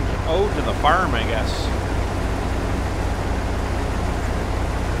owed to the farm, I guess.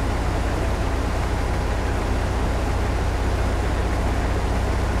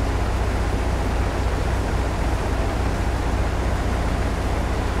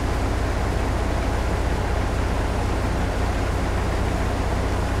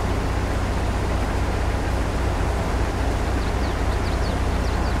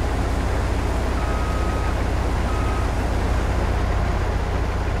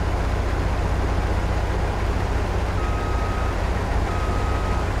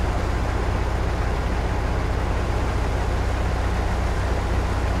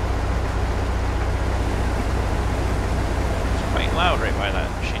 Right by that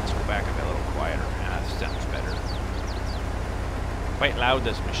machine. Let's go back a bit, a little quieter. Ah, that sounds better. Quite loud,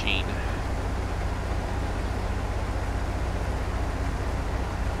 this machine.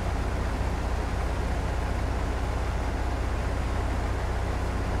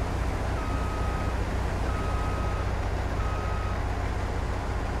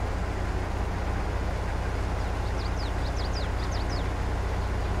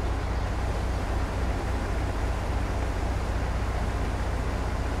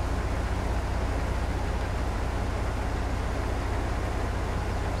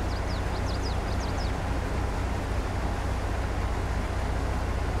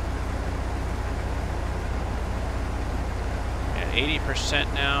 At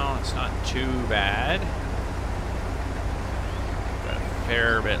 80% now, it's not too bad. Got a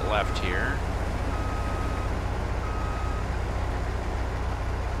fair bit left here.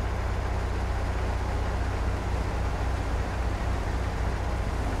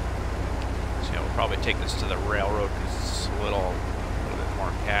 So yeah, we'll probably take this to the railroad because it's a little bit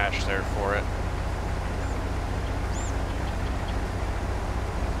more cash there for it.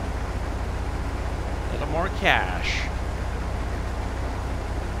 A little more cash.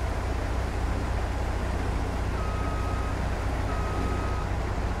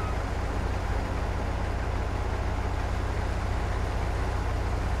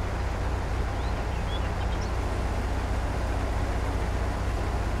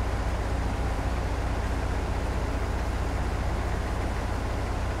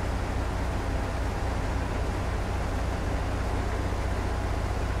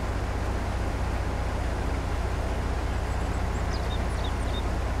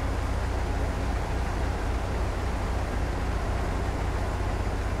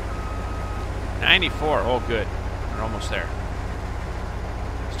 $94. Oh, good. We're almost there.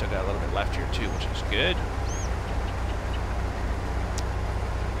 Still got a little bit left here, too, which is good.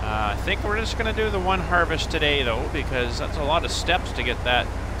 I think we're just going to do the one harvest today, though, because that's a lot of steps to get that,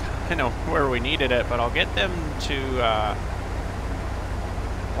 you know, where we needed it. But I'll get them to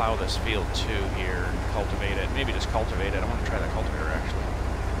plow this field, too, here, and cultivate it. Maybe just cultivate it. I want to try that cultivator, actually.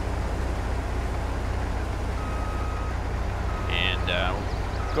 And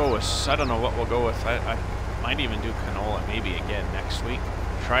go with, I don't know what we'll go with. I might even do canola maybe again next week.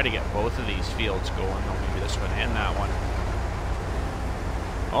 Try to get both of these fields going. No, maybe this one and that one.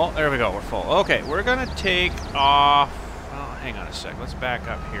 Oh, there we go. We're full. Okay, we're going to take off. Oh, hang on a sec. Let's back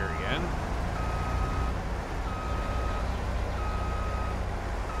up here again.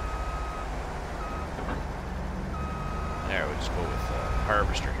 There, we'll just go with the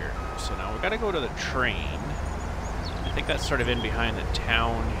harvester here. So now we've got to go to the train. I think that's sort of in behind the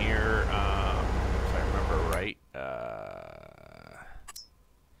town here, if I remember right.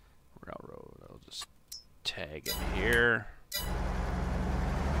 Railroad, I'll just tag it here.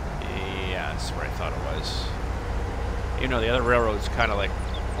 Yeah, that's where I thought it was. You know, the other railroad's kind of like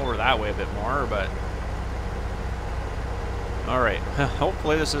over that way a bit more, but... Alright,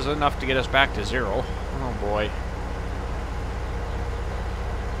 hopefully this is enough to get us back to 0. Oh boy.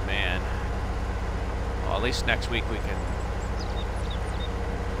 Man. Well, at least next week we can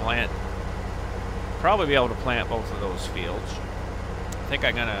plant, probably be able to plant both of those fields. I think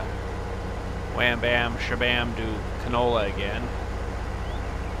I'm gonna wham bam shabam do canola again.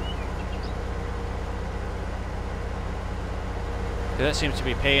 That seems to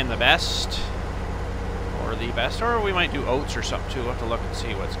be paying the best, or the best, or we might do oats or something too. We'll have to look and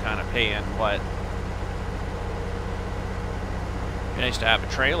see what's kind of paying what. Be nice to have a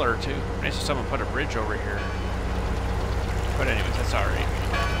trailer too. Nice if someone put a bridge over here. But anyways, that's alright.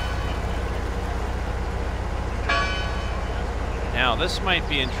 Now, this might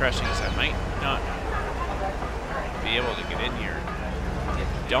be interesting because I might not be able to get in here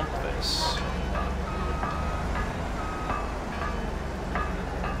and dump this.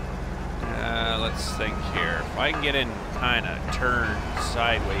 Let's think here. If I can get in kind of turned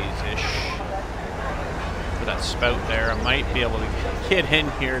sideways-ish for that spout there, I might be able to get in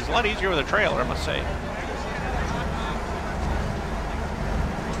here. It's a lot easier with a trailer, I must say.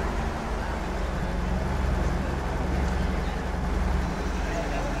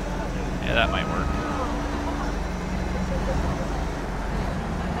 Yeah, that might work.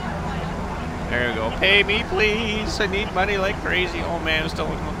 There we go. Pay me, please. I need money like crazy. Oh man, I'm still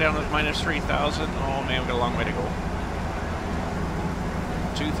down with minus 3,000. Oh man, we've got a long way to go.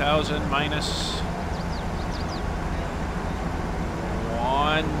 2,000 minus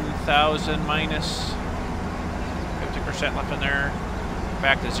 1,000 minus 50% left in there.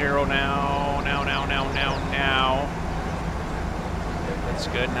 Back to zero now. Now. That's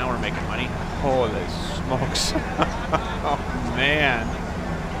good. Now we're making money. Holy smokes. Oh man.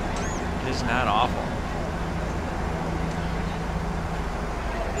 Isn't that awful?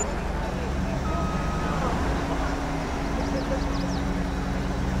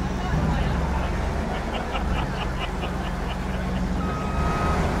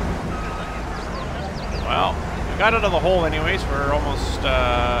 Well, we got out of the hole anyways. We're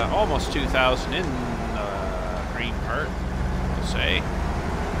almost 2,000 in the green part, we'll say.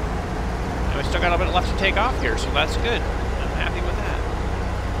 And we still got a bit left to take off here, so that's good. I'm happy with that.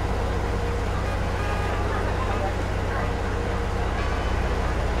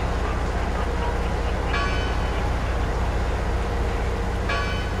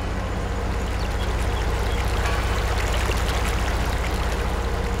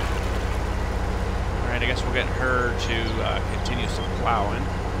 I guess we'll get her to continue some plowing.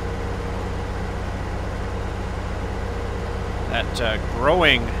 That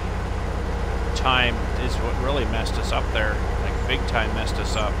growing time is what really messed us up there. Like, big time messed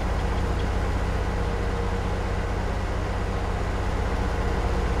us up.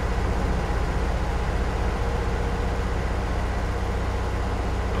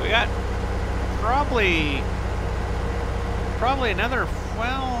 We got probably another,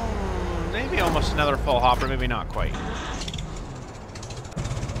 well, maybe almost another full hopper, maybe not quite.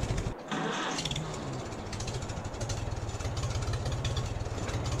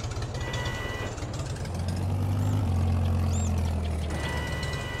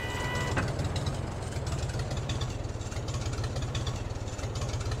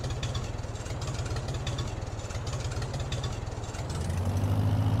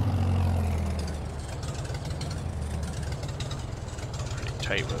 Pretty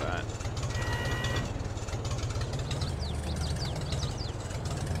tight with that.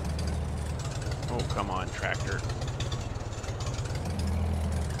 Oh, come on, tractor.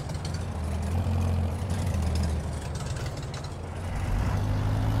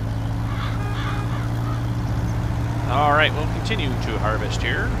 All right, we'll continue to harvest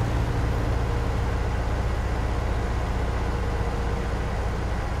here.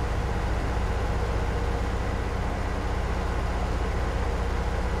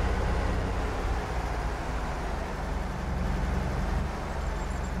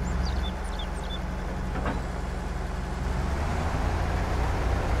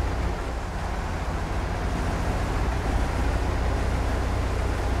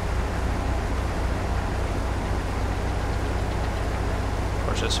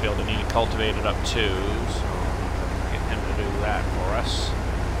 This field will need cultivated up too, so get him to do that for us.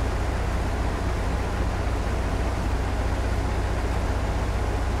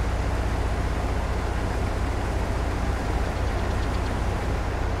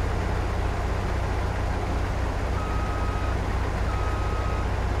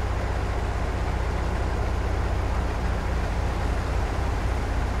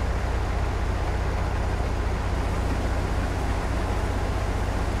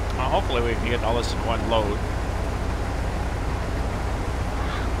 Hopefully we can get all this in one load.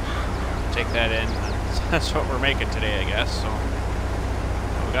 Take that in. That's what we're making today, I guess. So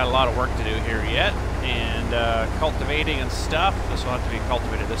we've got a lot of work to do here yet, and cultivating and stuff. This will have to be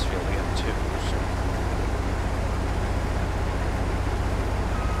cultivated this field again too. So.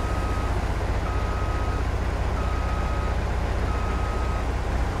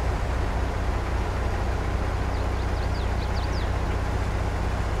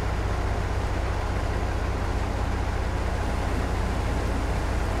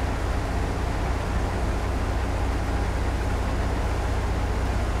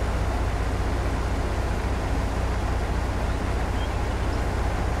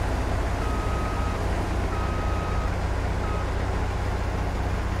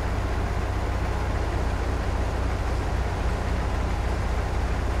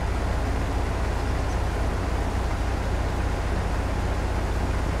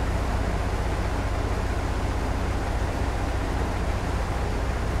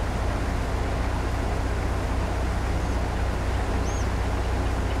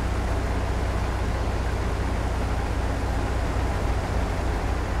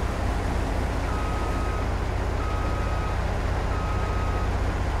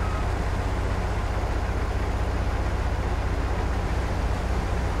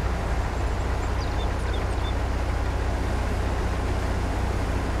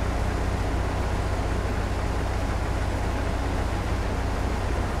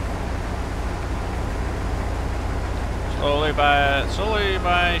 slowly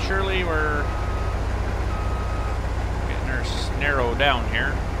by surely, we're getting ours narrowed down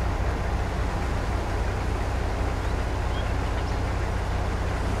here.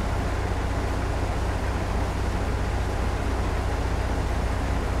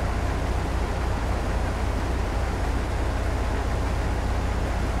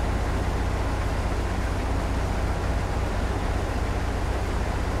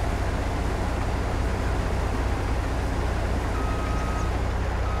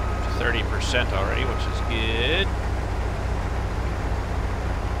 Already, which is good.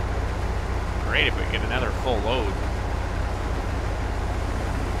 Great if we get another full load.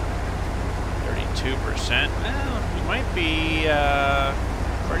 32%. Well, we might be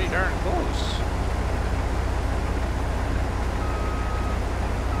pretty darn close.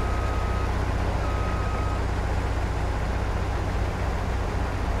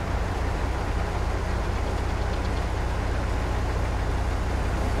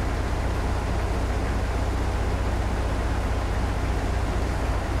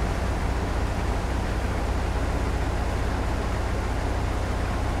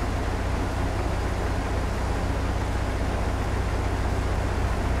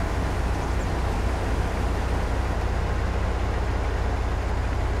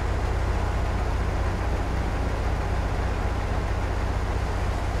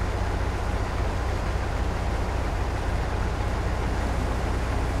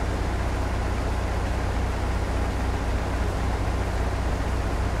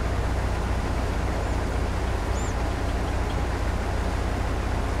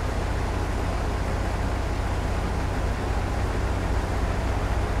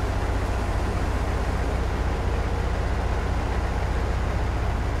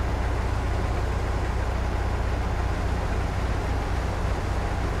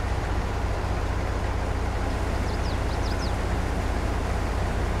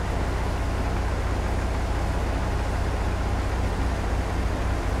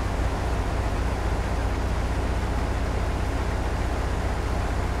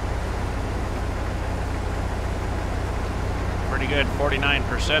 Good,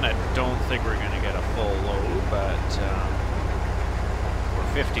 49%. I don't think we're going to get a full load, but for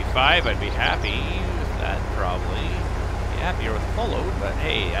 55, I'd be happy with that, probably. Be happier with a full load, but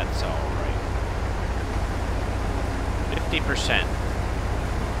hey, that's all right. 50%.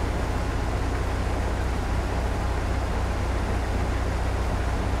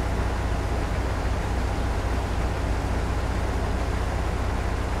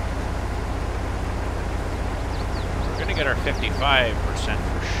 Get our 55%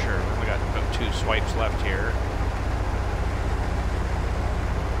 for sure. We got about 2 swipes left here.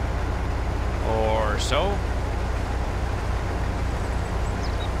 Or so.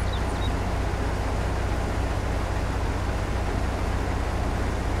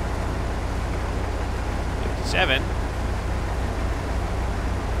 $57.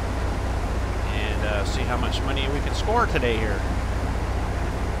 And see how much money we can score today here.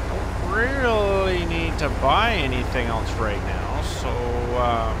 Really need to buy anything else right now, so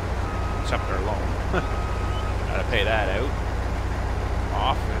except our loan. Gotta pay that out.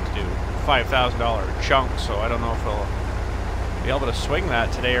 Off. We have to do $5,000 chunk, so I don't know if we'll be able to swing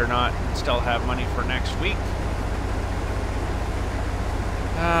that today or not and still have money for next week.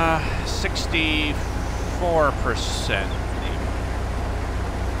 64% maybe.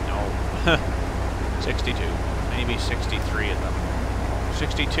 No. 62. Maybe 63 of them.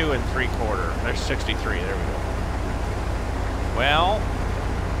 62 and 3/4. There's 63. There we go. Well,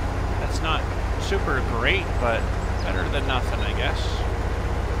 that's not super great, but better than nothing, I guess.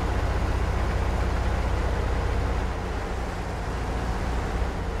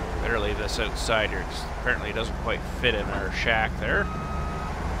 Better leave this outside here, because apparently it doesn't quite fit in our shack there.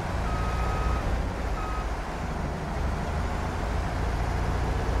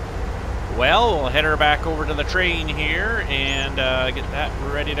 Well, we'll head her back over to the train here and get that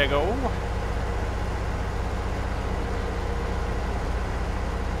ready to go.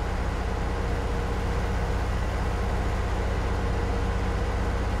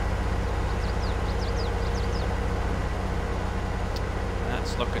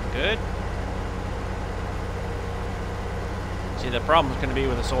 That's looking good. See, the problem is going to be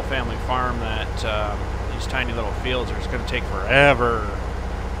with this old family farm that these tiny little fields are just going to take forever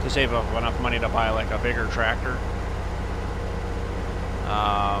to save up enough money to buy like a bigger tractor.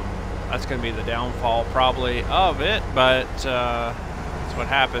 That's going to be the downfall probably of it, but that's what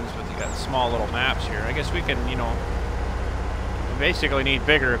happens when you got small little maps here. I guess we can, you know, we basically need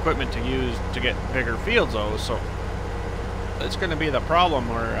bigger equipment to use to get bigger fields though, so it's going to be the problem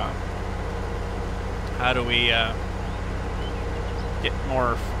where how do we get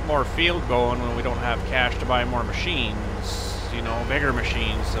more field going when we don't have cash to buy more machines. You know, bigger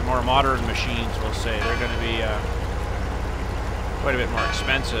machines, the more modern machines, we'll say, they're going to be quite a bit more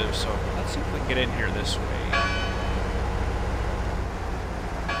expensive. So let's see if we can get in here this way.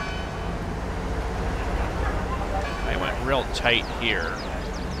 I went real tight here.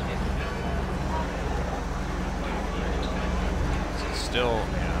 Still,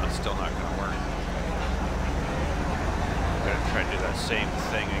 yeah, it's still not going to work. I'm going to try to do that same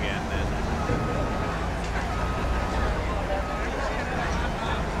thing again then.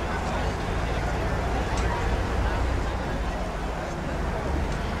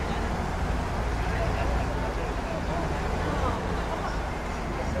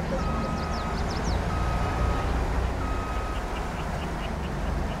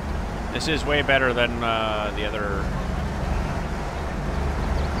 This is way better than the other.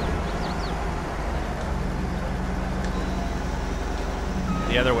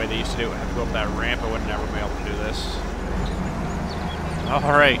 The other way they used to do it, have to go up that ramp. I would never be able to do this.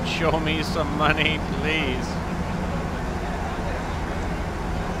 All right, show me some money, please.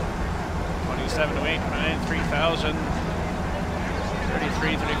 27, 28, 29, 3,000.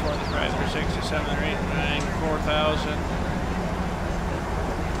 33, 34, 35, 36, 37, 38, 39, 4,000.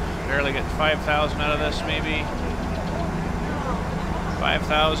 Barely get 5,000 out of this, maybe.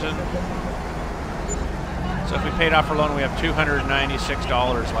 5,000. So if we paid off our loan, we have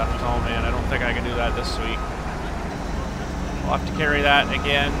 $296 left. Oh man, I don't think I can do that this week. We'll have to carry that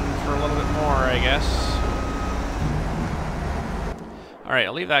again for a little bit more, I guess. All right,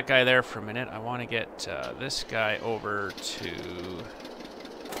 I'll leave that guy there for a minute. I want to get this guy over to...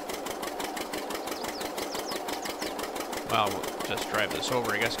 Well, we'll just drive this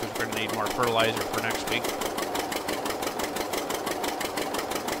over, I guess, because we're going to need more fertilizer for next week.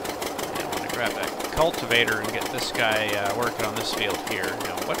 And I want to grab that cultivator and get this guy working on this field here.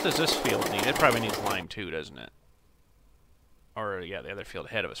 Now, what does this field need? It probably needs lime too, doesn't it? Or, yeah, the other field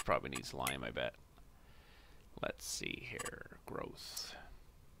ahead of us probably needs lime, I bet. Let's see here. Growth.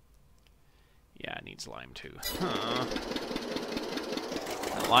 Yeah, it needs lime too. Huh.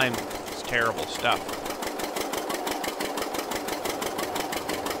 That lime is terrible stuff.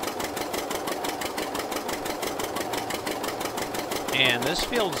 And this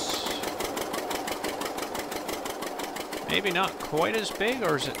field's maybe not quite as big,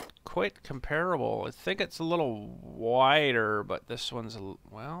 or is it quite comparable? I think it's a little wider, but this one's,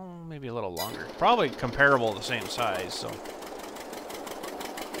 well, maybe a little longer. Probably comparable, the same size, so.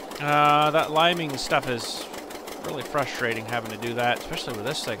 That liming stuff is really frustrating having to do that, especially with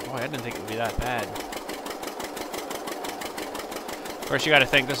this thing. Boy, I didn't think it would be that bad. Of course, you got to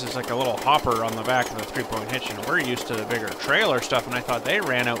think this is like a little hopper on the back of the three-point hitch, and we're used to the bigger trailer stuff, and I thought they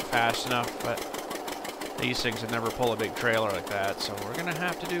ran out fast enough, but these things would never pull a big trailer like that, so we're going to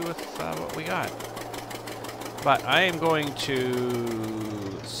have to do with what we got. But I am going to...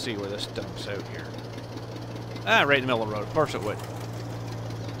 Let's see where this dumps out here. Ah, right in the middle of the road. Of course it would.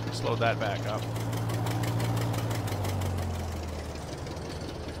 Let's load that back up.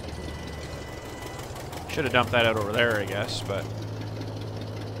 Should have dumped that out over there, I guess, but...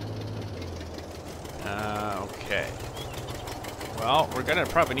 okay. Well, we're going to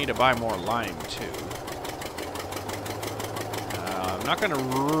probably need to buy more lime, too. I'm not going to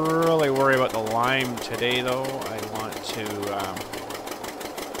really worry about the lime today, though. I want to...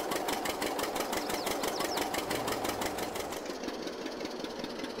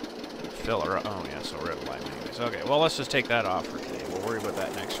 fill her up. Oh, yeah, so we're at lime anyways. Okay, well, let's just take that off for today. We'll worry about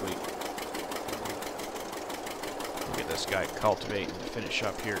that next week. We'll get this guy cultivating to finish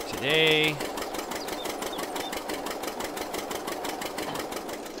up here today.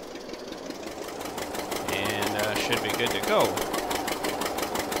 And should be good to go.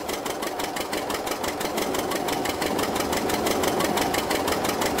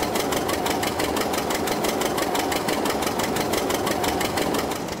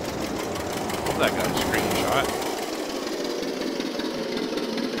 That got a screenshot.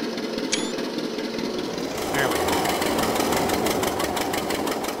 There we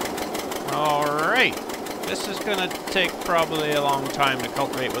go. Alright. This is going to take probably a long time to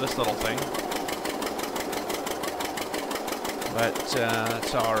cultivate with this little thing. But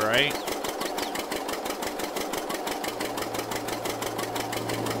that's alright.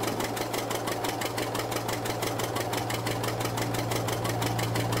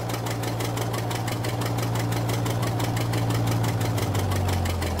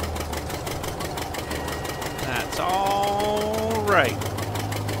 That's all right.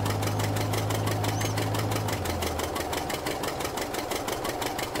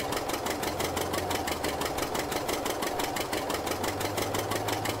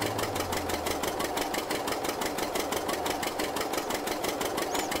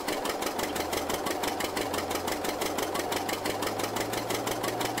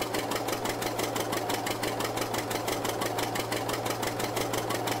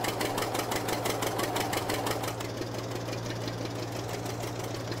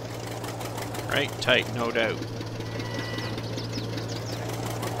 Right, tight, no doubt.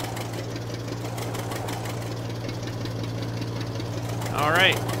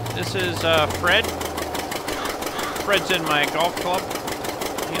 Alright, this is Fred. Fred's in my golf club.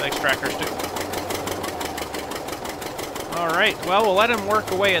 He likes tractors too. Alright, well, we'll let him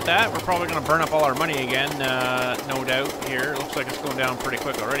work away at that. We're probably going to burn up all our money again, no doubt here. Looks like it's going down pretty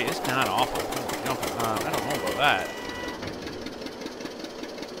quick already. It's not awful. I don't know about that.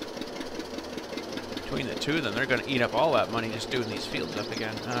 Between the two of them, they're going to eat up all that money just doing these fields up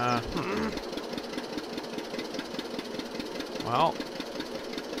again. Well...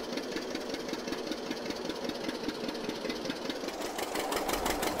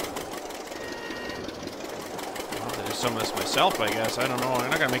 some of this myself, I guess. I don't know. I'm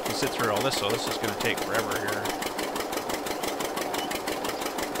not going to make you sit through all this, so this is going to take forever here.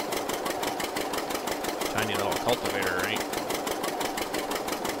 Tiny little cultivator, right?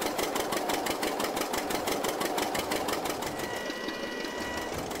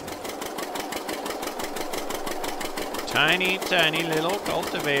 Tiny, tiny little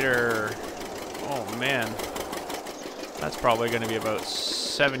cultivator. Oh, man. That's probably going to be about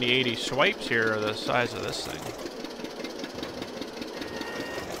 70, 80 swipes here, the size of this thing.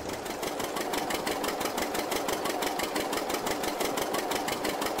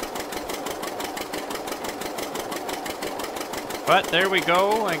 But there we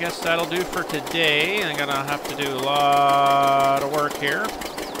go. I guess that'll do for today. I'm gonna have to do a lot of work here.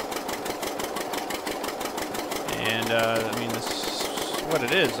 And I mean, this is what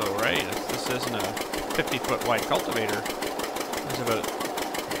it is, though, right? This isn't a 50-foot wide cultivator. It's about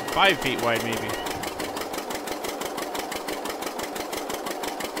 5 feet wide, maybe.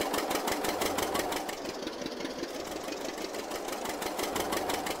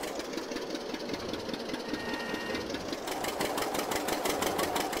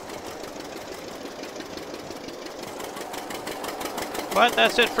 But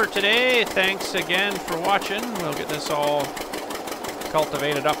that's it for today. Thanks again for watching. We'll get this all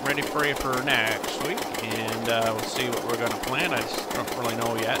cultivated up and ready for you for next week. And we'll see what we're going to plant. I just don't really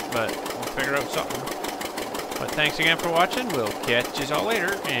know yet, but we'll figure out something. But thanks again for watching. We'll catch you all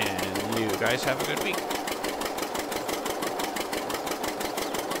later. And you guys have a good week.